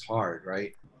money that's hard,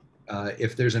 right?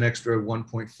 If there's an extra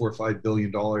 $1.45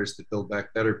 billion that Build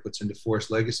Back Better puts into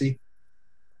forest legacy,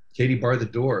 Katie, bar the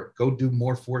door, go do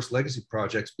more forest legacy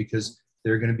projects, because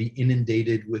they're going to be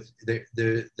inundated with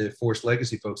the forest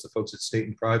legacy folks, the folks at state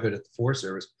and private at the Forest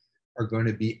Service are going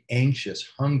to be anxious,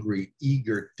 hungry,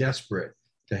 eager, desperate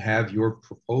to have your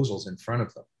proposals in front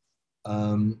of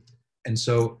them. And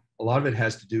so a lot of it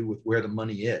has to do with where the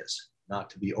money is, not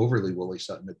to be overly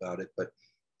woolly-sutton about it, but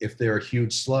if there are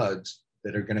huge slugs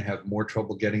that are going to have more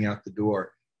trouble getting out the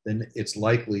door, then it's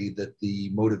likely that the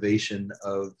motivation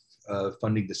of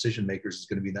funding decision makers is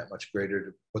going to be that much greater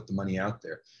to put the money out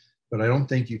there. But I don't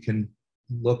think you can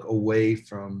look away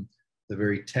from the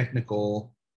very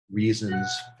technical reasons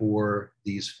for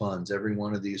these funds. Every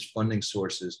one of these funding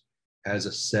sources has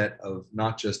a set of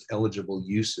not just eligible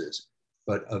uses,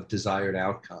 but of desired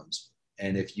outcomes.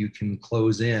 And if you can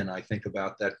close in, I think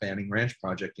about that Banning Ranch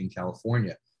project in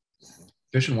California.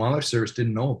 Fish and Wildlife Service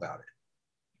didn't know about it.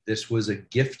 This was a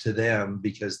gift to them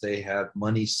because they have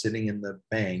money sitting in the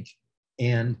bank,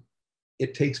 and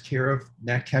it takes care of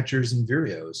gnatcatchers and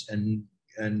vireos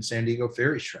and San Diego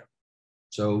fairy shrimp.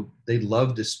 So they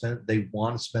want to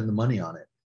spend the money on it,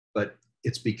 but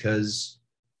it's because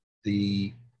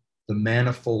the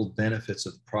manifold benefits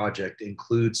of the project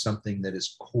include something that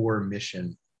is core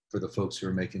mission for the folks who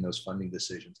are making those funding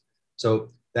decisions.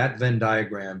 So that Venn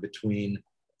diagram between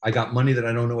I got money that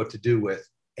I don't know what to do with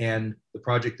and the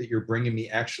project that you're bringing me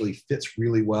actually fits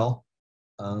really well,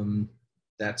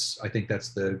 I think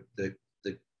that's the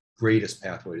greatest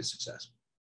pathway to success.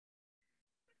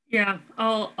 Yeah,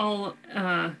 I'll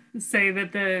say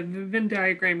that the Venn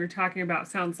diagram you're talking about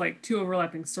sounds like two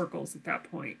overlapping circles at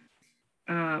that point.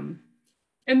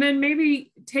 And then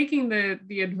maybe taking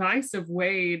the advice of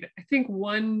Wade, I think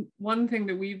one thing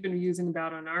that we've been using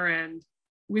about on our end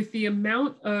with the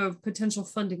amount of potential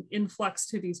funding influx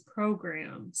to these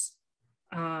programs,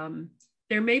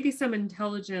 there may be some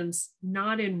intelligence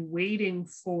not in waiting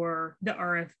for the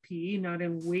RFP, not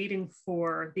in waiting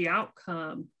for the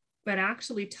outcome, but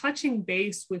actually touching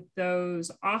base with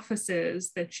those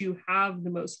offices that you have the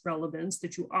most relevance,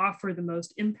 that you offer the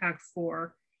most impact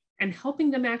for, and helping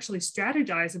them actually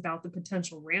strategize about the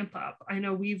potential ramp up. I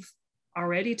know we've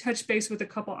already touched base with a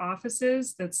couple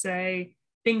offices that say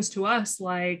things to us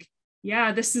like,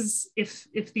 yeah, this is,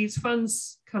 if these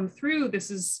funds come through, this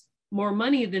is more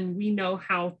money than we know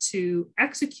how to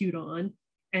execute on.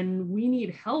 And we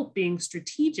need help being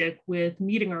strategic with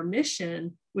meeting our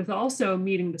mission, with also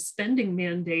meeting the spending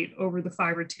mandate over the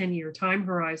 5 or 10 year time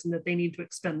horizon that they need to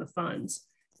expend the funds.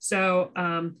 So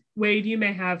Wade, you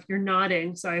may have, you're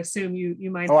nodding, so I assume you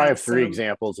might have. I have 3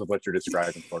 examples of what you're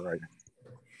describing for right now.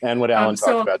 And what Alan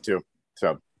talked about too.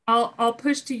 So I'll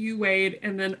push to you, Wade,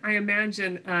 and then I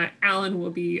imagine Alan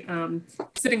will be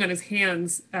sitting on his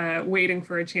hands waiting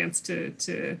for a chance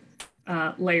to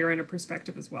layer in a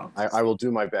perspective as well. I will do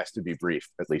my best to be brief,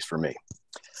 at least for me.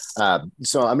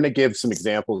 So I'm going to give some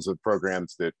examples of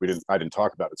programs that I didn't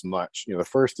talk about as much. The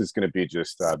first is going to be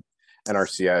just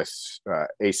NRCS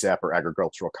ASAP, or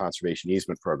Agricultural Conservation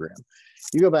Easement Program.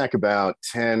 You go back about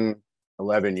 10,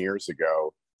 11 years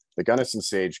ago, the Gunnison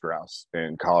sage grouse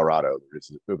in Colorado,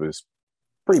 it was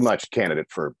pretty much candidate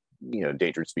for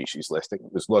endangered species listing.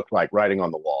 It was looked like writing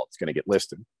on the wall, it's going to get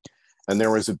listed. And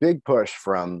there was a big push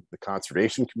from the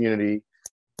conservation community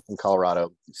in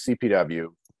Colorado, CPW,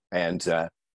 and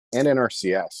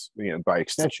NRCS, by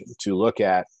extension, to look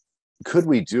at, could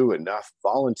we do enough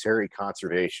voluntary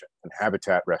conservation and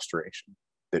habitat restoration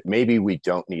that maybe we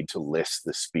don't need to list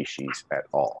the species at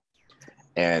all?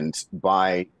 And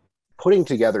by putting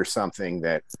together something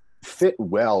that fit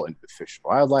well into the Fish and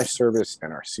Wildlife Service,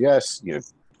 NRCS,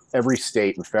 every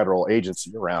state and federal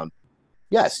agency around,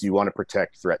 yes, you want to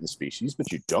protect threatened species,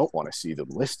 but you don't want to see them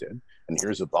listed. And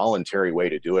here's a voluntary way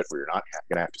to do it where you're not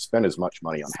going to have to spend as much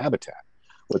money on habitat.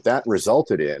 What that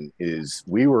resulted in is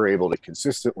we were able to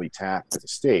consistently tap as a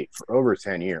state for over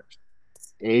 10 years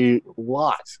a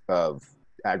lot of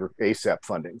ASAP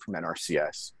funding from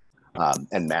NRCS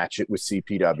and match it with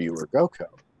CPW or GOCO,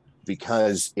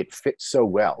 because it fits so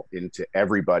well into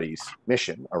everybody's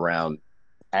mission around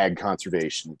ag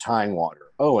conservation, tying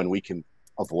water. And we can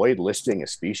avoid listing a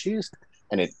species.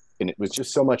 And it was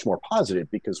just so much more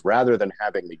positive, because rather than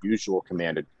having the usual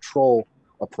command and control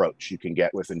approach you can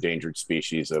get with endangered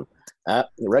species of the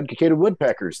red-cockaded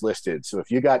woodpeckers listed, so if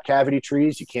you got cavity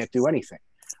trees, you can't do anything.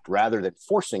 Rather than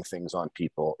forcing things on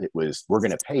people, it was, we're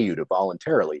going to pay you to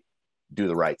voluntarily do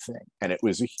the right thing. And it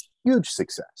was a huge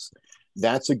success.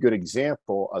 That's a good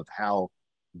example of how,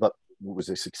 but it was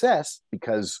a success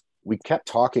because we kept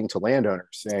talking to landowners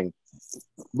saying,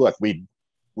 look, we'd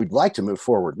like to move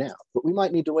forward now, but we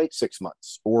might need to wait 6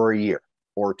 months or a year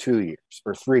or 2 years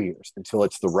or 3 years until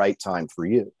it's the right time for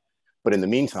you. But in the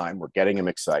meantime, we're getting them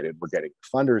excited, we're getting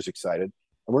funders excited,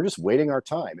 and we're just waiting our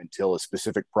time until a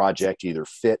specific project either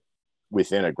fit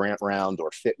within a grant round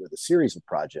or fit with a series of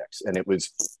projects. And it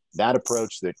was that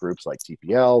approach that groups like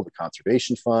TPL, the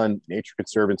Conservation Fund, Nature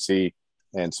Conservancy,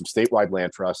 and some statewide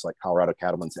land trusts like Colorado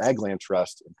Cattlemen's Ag Land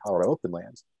Trust and Colorado Open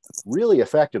Lands really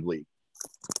effectively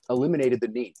eliminated the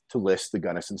need to list the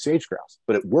Gunnison sage grouse.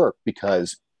 But it worked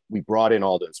because we brought in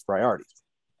all those priorities.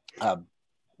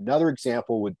 Another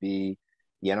example would be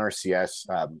the NRCS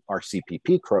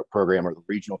RCPP program, or the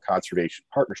Regional Conservation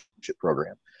Partnership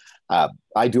Program.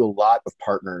 I do a lot of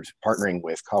partnering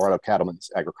with Colorado Cattlemen's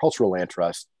Agricultural Land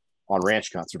Trust on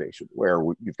ranch conservation, where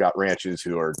you've got ranches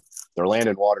who are, their land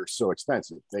and water is so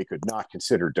expensive, they could not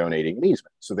consider donating an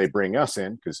easement. So they bring us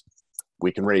in because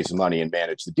we can raise the money and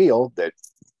manage the deal that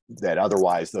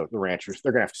otherwise the ranchers,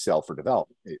 they're going to have to sell for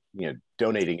development.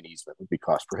 Donating an easement would be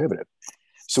cost prohibitive.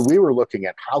 So we were looking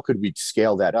at how could we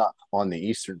scale that up on the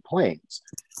Eastern Plains,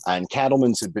 and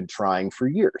cattlemen's had been trying for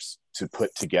years to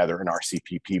put together an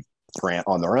RCPP grant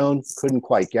on their own, couldn't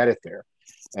quite get it there.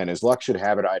 And as luck should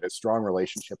have it, I had a strong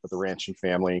relationship with the ranching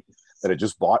family that had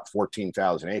just bought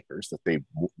 14,000 acres that they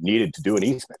needed to do an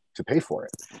easement to pay for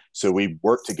it. So we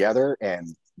worked together,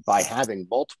 and by having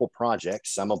multiple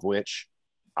projects, some of which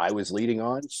I was leading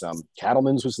on, some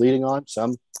cattlemen's was leading on,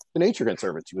 some the Nature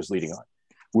Conservancy was leading on,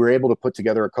 we were able to put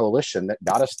together a coalition that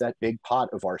got us that big pot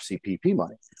of our CPP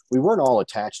money. We weren't all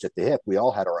attached at the hip. We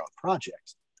all had our own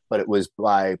projects, but it was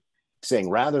by saying,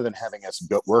 rather than having us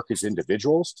work as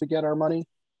individuals to get our money,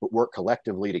 but work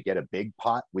collectively to get a big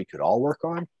pot we could all work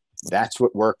on. That's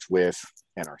what worked with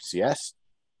NRCS,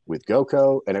 with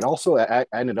GOCO. And it also, I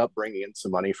ended up bringing in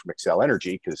some money from Excel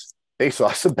Energy, because they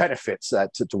saw some benefits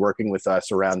to working with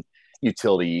us around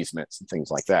utility easements and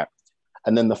things like that.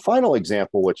 And then the final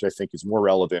example, which I think is more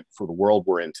relevant for the world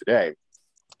we're in today,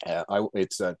 I'm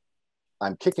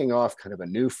kicking off kind of a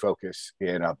new focus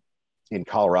in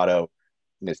Colorado.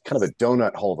 And it's kind of a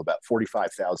donut hole of about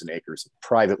 45,000 acres of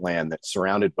private land that's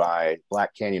surrounded by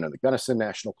Black Canyon and the Gunnison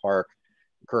National Park,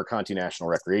 Kerr County National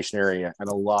Recreation Area, and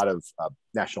a lot of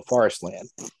national forest land.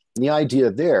 And the idea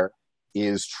there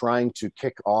is trying to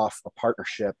kick off a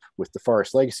partnership with the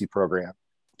Forest Legacy Program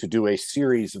to do a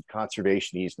series of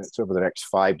conservation easements over the next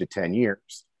 5 to 10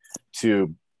 years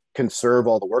to conserve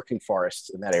all the working forests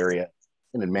in that area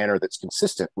in a manner that's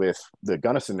consistent with the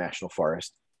Gunnison National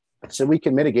Forest, so we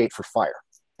can mitigate for fire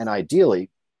and ideally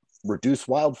reduce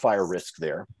wildfire risk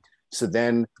there. So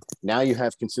then now you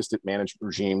have consistent management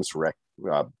regimes for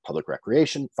public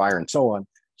recreation, fire, and so on.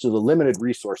 So the limited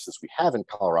resources we have in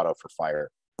Colorado for fire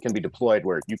can be deployed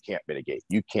where you can't mitigate,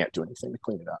 you can't do anything to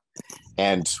clean it up.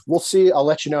 And we'll see, I'll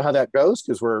let you know how that goes,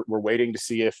 because we're waiting to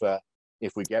see if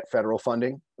we get federal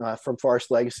funding from Forest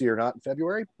Legacy or not in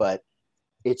February. But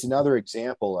it's another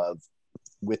example of,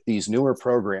 with these newer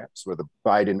programs where the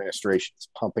Biden administration is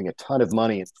pumping a ton of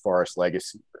money into Forest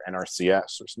Legacy or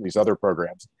NRCS or some of these other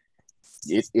programs,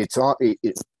 it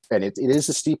is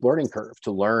a steep learning curve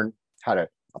to learn how to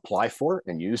apply for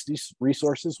and use these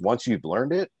resources. Once you've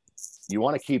learned it, you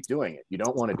want to keep doing it. You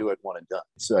don't want to do it one and done.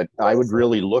 So I would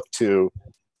really look to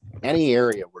any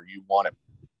area where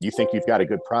you think you've got a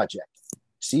good project.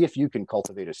 See if you can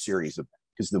cultivate a series of them,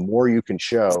 because the more you can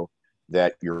show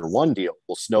that your one deal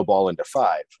will snowball into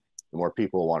 5, the more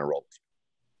people will want to roll with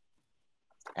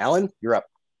you. Alan, you're up.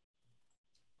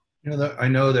 I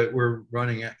know that we're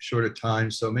running short of time,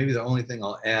 so maybe the only thing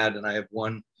I'll add, and I have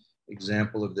one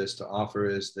example of this to offer,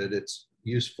 is that it's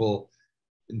useful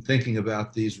in thinking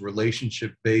about these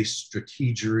relationship-based,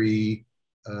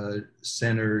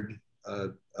 strategy-centered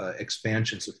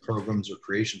expansions of programs or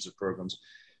creations of programs.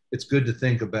 It's good to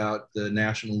think about the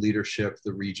national leadership,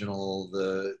 the regional,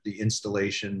 the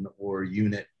installation or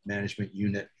unit, management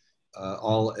unit,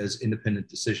 all as independent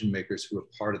decision makers who are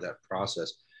part of that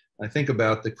process. I think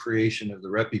about the creation of the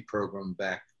REPI program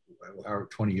back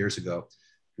 20 years ago,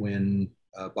 when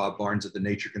Bob Barnes at the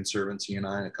Nature Conservancy and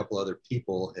I and a couple other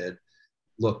people had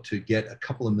looked to get a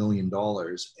couple of $1 million,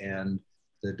 and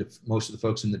most of the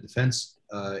folks in the defense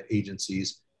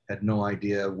agencies had no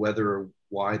idea whether or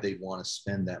why they want to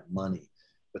spend that money.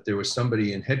 But there was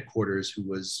somebody in headquarters who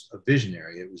was a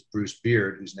visionary. It was Bruce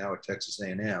Beard, who's now at Texas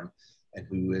A&M, and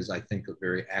who is, I think, a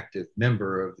very active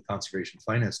member of the Conservation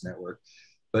Finance Network.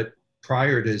 But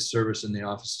prior to his service in the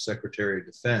Office of Secretary of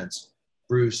Defense,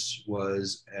 Bruce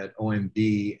was at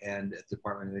OMB and at the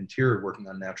Department of Interior working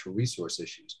on natural resource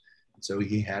issues. And so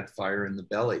he had fire in the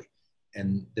belly.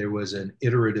 And there was an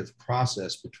iterative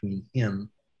process between him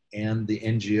and the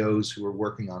NGOs who were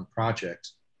working on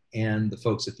projects and the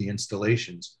folks at the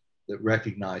installations that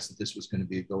recognized that this was going to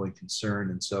be a going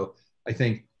concern. And so I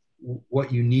think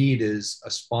what you need is a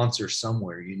sponsor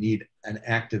somewhere. You need an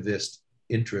activist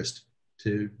interest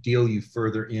to deal you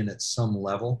further in at some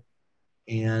level.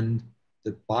 And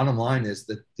the bottom line is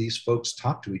that these folks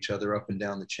talk to each other up and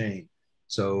down the chain.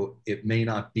 So it may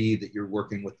not be that you're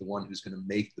working with the one who's going to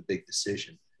make the big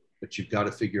decision, but you've got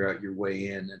to figure out your way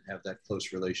in and have that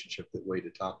close relationship that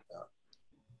Wade talked about.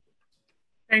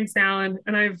 Thanks, Alan.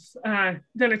 And I've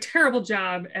done a terrible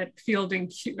job at fielding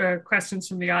questions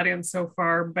from the audience so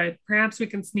far, but perhaps we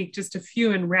can sneak just a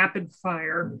few in rapid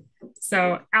fire.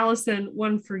 So Alison,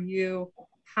 one for you.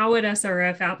 How would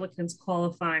SRF applicants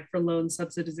qualify for loan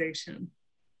subsidization?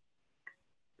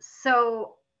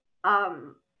 So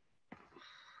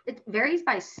it varies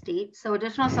by state. So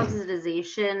additional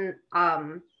subsidization,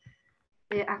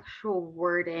 the actual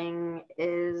wording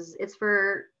is, it's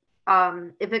for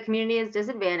if a community is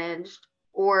disadvantaged,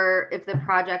 or if the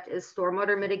project is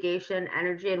stormwater mitigation,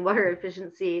 energy and water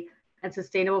efficiency, and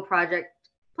sustainable project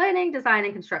planning, design,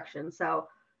 and construction. So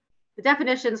the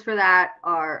definitions for that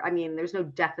are, there's no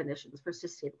definitions for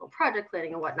sustainable project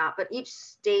planning and whatnot, but each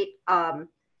state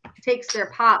takes their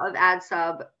pot of ad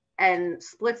sub and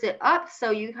splits it up.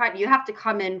 So you have to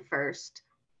come in first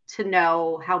to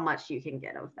know how much you can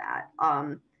get of that.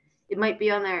 It might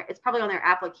be on there, it's probably on their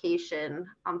application,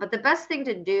 but the best thing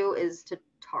to do is to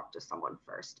talk to someone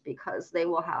first, because they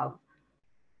will have,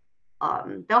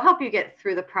 they'll help you get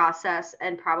through the process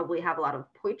and probably have a lot of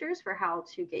pointers for how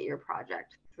to get your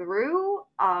project through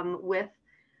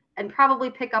and probably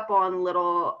pick up on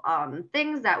little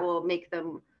things that will make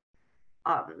them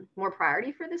more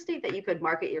priority for the state that you could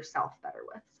market yourself better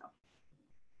with. So,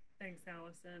 thanks,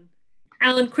 Alison.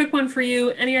 Alan, quick one for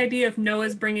you. Any idea if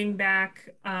NOAA's bringing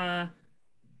back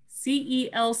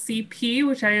CELCP,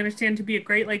 which I understand to be a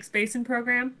Great Lakes Basin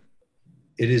program?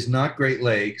 It is not Great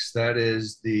Lakes. That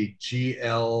is the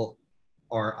GLRI.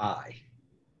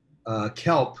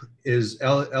 KELP is,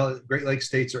 Great Lakes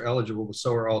states are eligible, but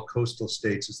so are all coastal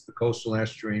states. It's the Coastal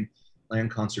Estuarine Land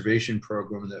Conservation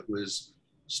Program that was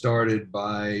started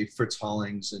by Fritz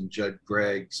Hollings and Judd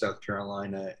Gregg, South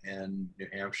Carolina and New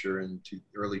Hampshire in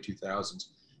early 2000s,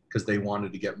 because they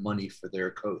wanted to get money for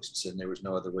their coasts and there was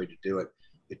no other way to do it.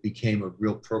 It became a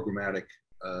real programmatic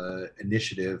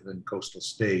initiative in coastal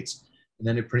states. And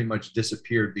then it pretty much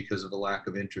disappeared because of the lack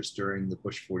of interest during the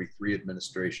Bush 43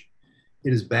 administration.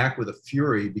 It is back with a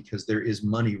fury because there is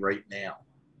money right now.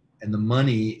 And the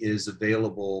money is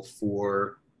available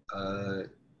for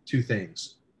two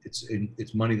things.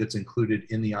 It's money that's included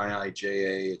in the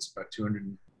IIJA. It's about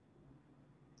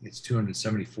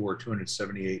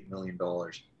 $278 million.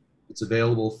 It's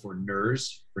available for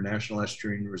NERS, for National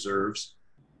Estuarine Reserves,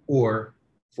 or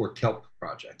for KELP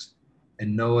projects.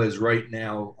 And NOAA is right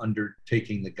now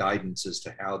undertaking the guidance as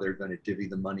to how they're going to divvy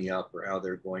the money up or how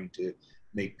they're going to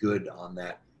make good on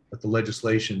that. But the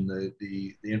legislation,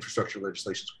 the infrastructure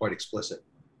legislation is quite explicit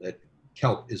that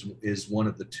KELP is one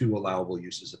of the two allowable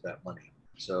uses of that money.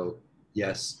 So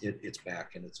yes, it's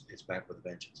back, and it's back with a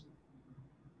vengeance.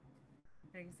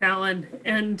 Thanks, Alan.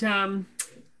 And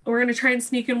we're going to try and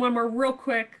sneak in one more real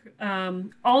quick.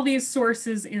 All these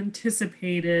sources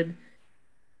anticipated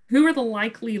who are the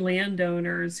likely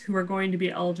landowners who are going to be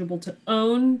eligible to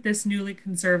own this newly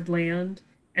conserved land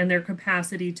and their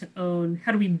capacity to own.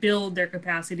 How do we build their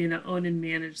capacity to own and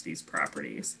manage these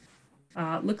properties?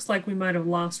 Looks like we might have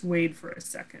lost Wade for a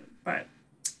second, but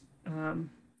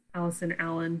Alison,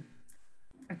 Alan,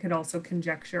 I could also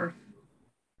conjecture.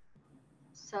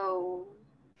 So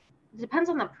it depends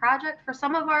on the project. For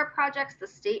some of our projects, the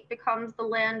state becomes the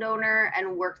landowner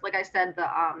and works, like I said,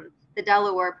 the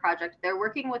Delaware project, they're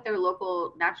working with their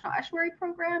local National Estuary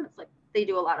program. It's like they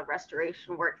do a lot of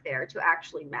restoration work there to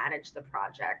actually manage the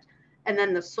project. And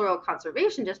then the Soil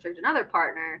Conservation District, another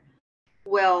partner,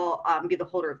 will be the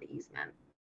holder of the easement.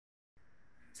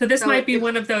 So this might be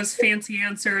one of those fancy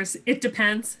answers. It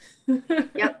depends.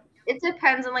 Yep, it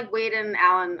depends. And like Wade and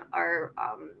Alan are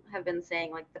have been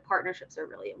saying, like the partnerships are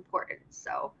really important.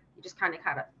 So you just kind of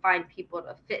find people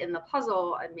to fit in the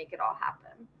puzzle and make it all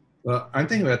happen. Well, I'm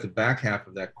thinking about the back half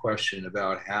of that question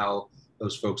about how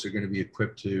those folks are going to be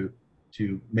equipped to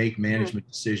make management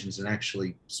decisions and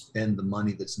actually spend the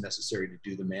money that's necessary to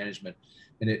do the management.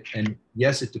 And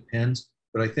yes, it depends,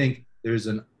 but I think there's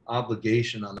an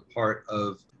obligation on the part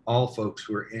of all folks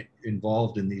who are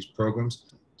involved in these programs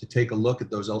to take a look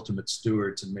at those ultimate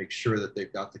stewards and make sure that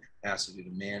they've got the capacity to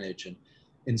manage. And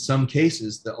in some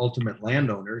cases, the ultimate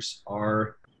landowners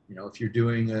are, if you're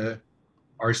doing a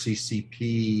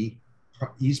RCPP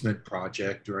easement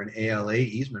project or an ALA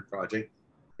easement project,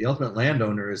 the ultimate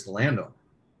landowner is the landowner.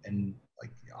 And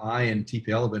like I and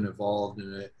TPL have been involved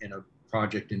in a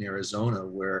project in Arizona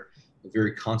where a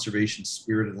very conservation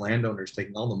spirited landowner is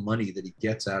taking all the money that he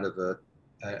gets out of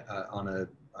on an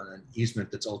easement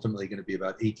that's ultimately going to be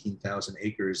about 18,000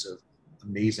 acres of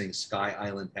amazing sky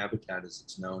island habitat, as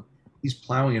it's known. He's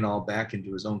plowing it all back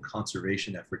into his own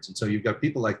conservation efforts. And so you've got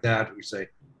people like that who say,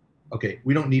 okay,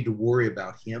 we don't need to worry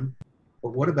about him,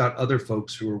 but what about other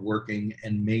folks who are working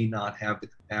and may not have the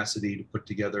capacity to put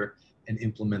together and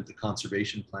implement the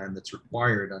conservation plan that's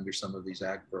required under some of these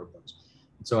ag programs?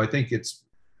 And so I think it's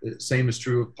the same is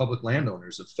true of public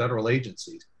landowners, of federal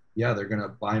agencies. Yeah, they're going to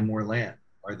buy more land.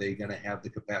 Are they going to have the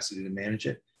capacity to manage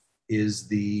it? Is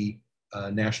the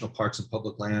National Parks and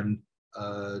Public Land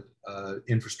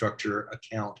infrastructure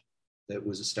account that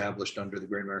was established under the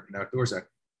Great American Outdoors Act,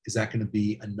 is that going to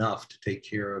be enough to take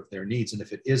care of their needs? And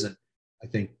if it isn't, I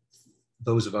think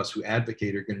those of us who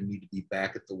advocate are going to need to be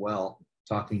back at the well,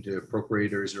 talking to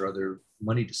appropriators or other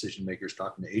money decision makers,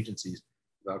 talking to agencies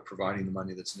about providing the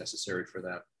money that's necessary for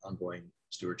that ongoing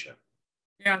stewardship.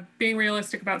 Yeah, being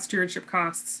realistic about stewardship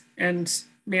costs and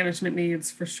management needs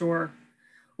for sure.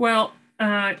 Well,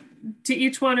 to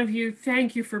each one of you,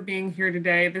 thank you for being here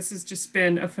today. This has just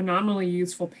been a phenomenally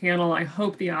useful panel. I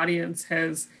hope the audience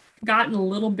has gotten a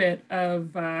little bit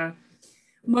of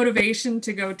motivation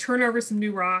to go turn over some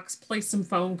new rocks, place some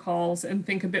phone calls, and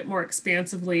think a bit more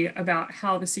expansively about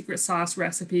how the secret sauce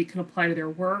recipe can apply to their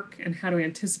work and how to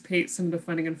anticipate some of the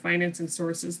funding and financing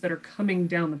sources that are coming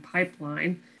down the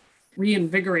pipeline,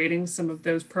 reinvigorating some of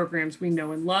those programs we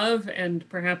know and love, and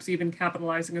perhaps even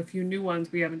capitalizing a few new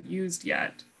ones we haven't used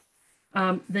yet.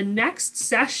 The next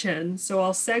session, so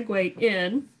I'll segue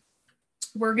in,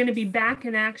 we're going to be back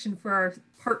in action for our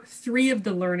part 3 of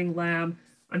the Learning Lab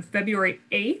on February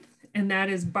 8th, and that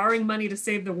is Borrowing Money to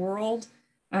Save the World,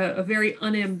 a very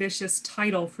unambitious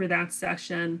title for that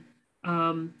session.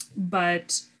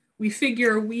 But we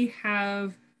figure we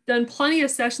have done plenty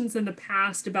of sessions in the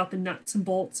past about the nuts and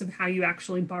bolts of how you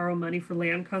actually borrow money for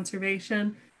land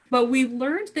conservation. But we've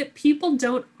learned that people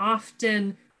don't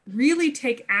often really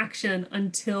take action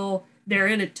until they're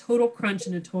in a total crunch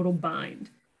and a total bind.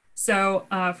 So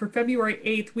for February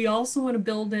 8th, we also want to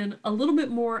build in a little bit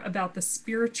more about the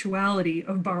spirituality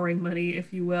of borrowing money,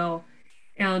 if you will,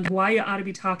 and why you ought to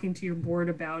be talking to your board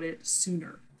about it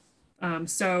sooner.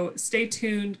 So stay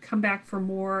tuned, come back for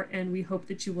more, and we hope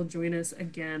that you will join us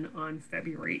again on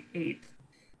February 8th.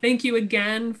 Thank you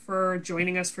again for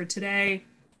joining us for today,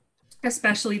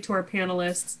 especially to our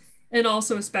panelists, and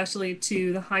also especially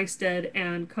to the Highstead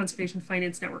and Conservation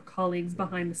Finance Network colleagues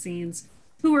behind the scenes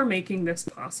who are making this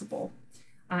possible.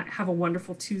 Have a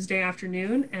wonderful Tuesday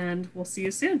afternoon, and we'll see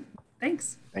you soon.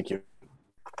 Thanks. Thank you.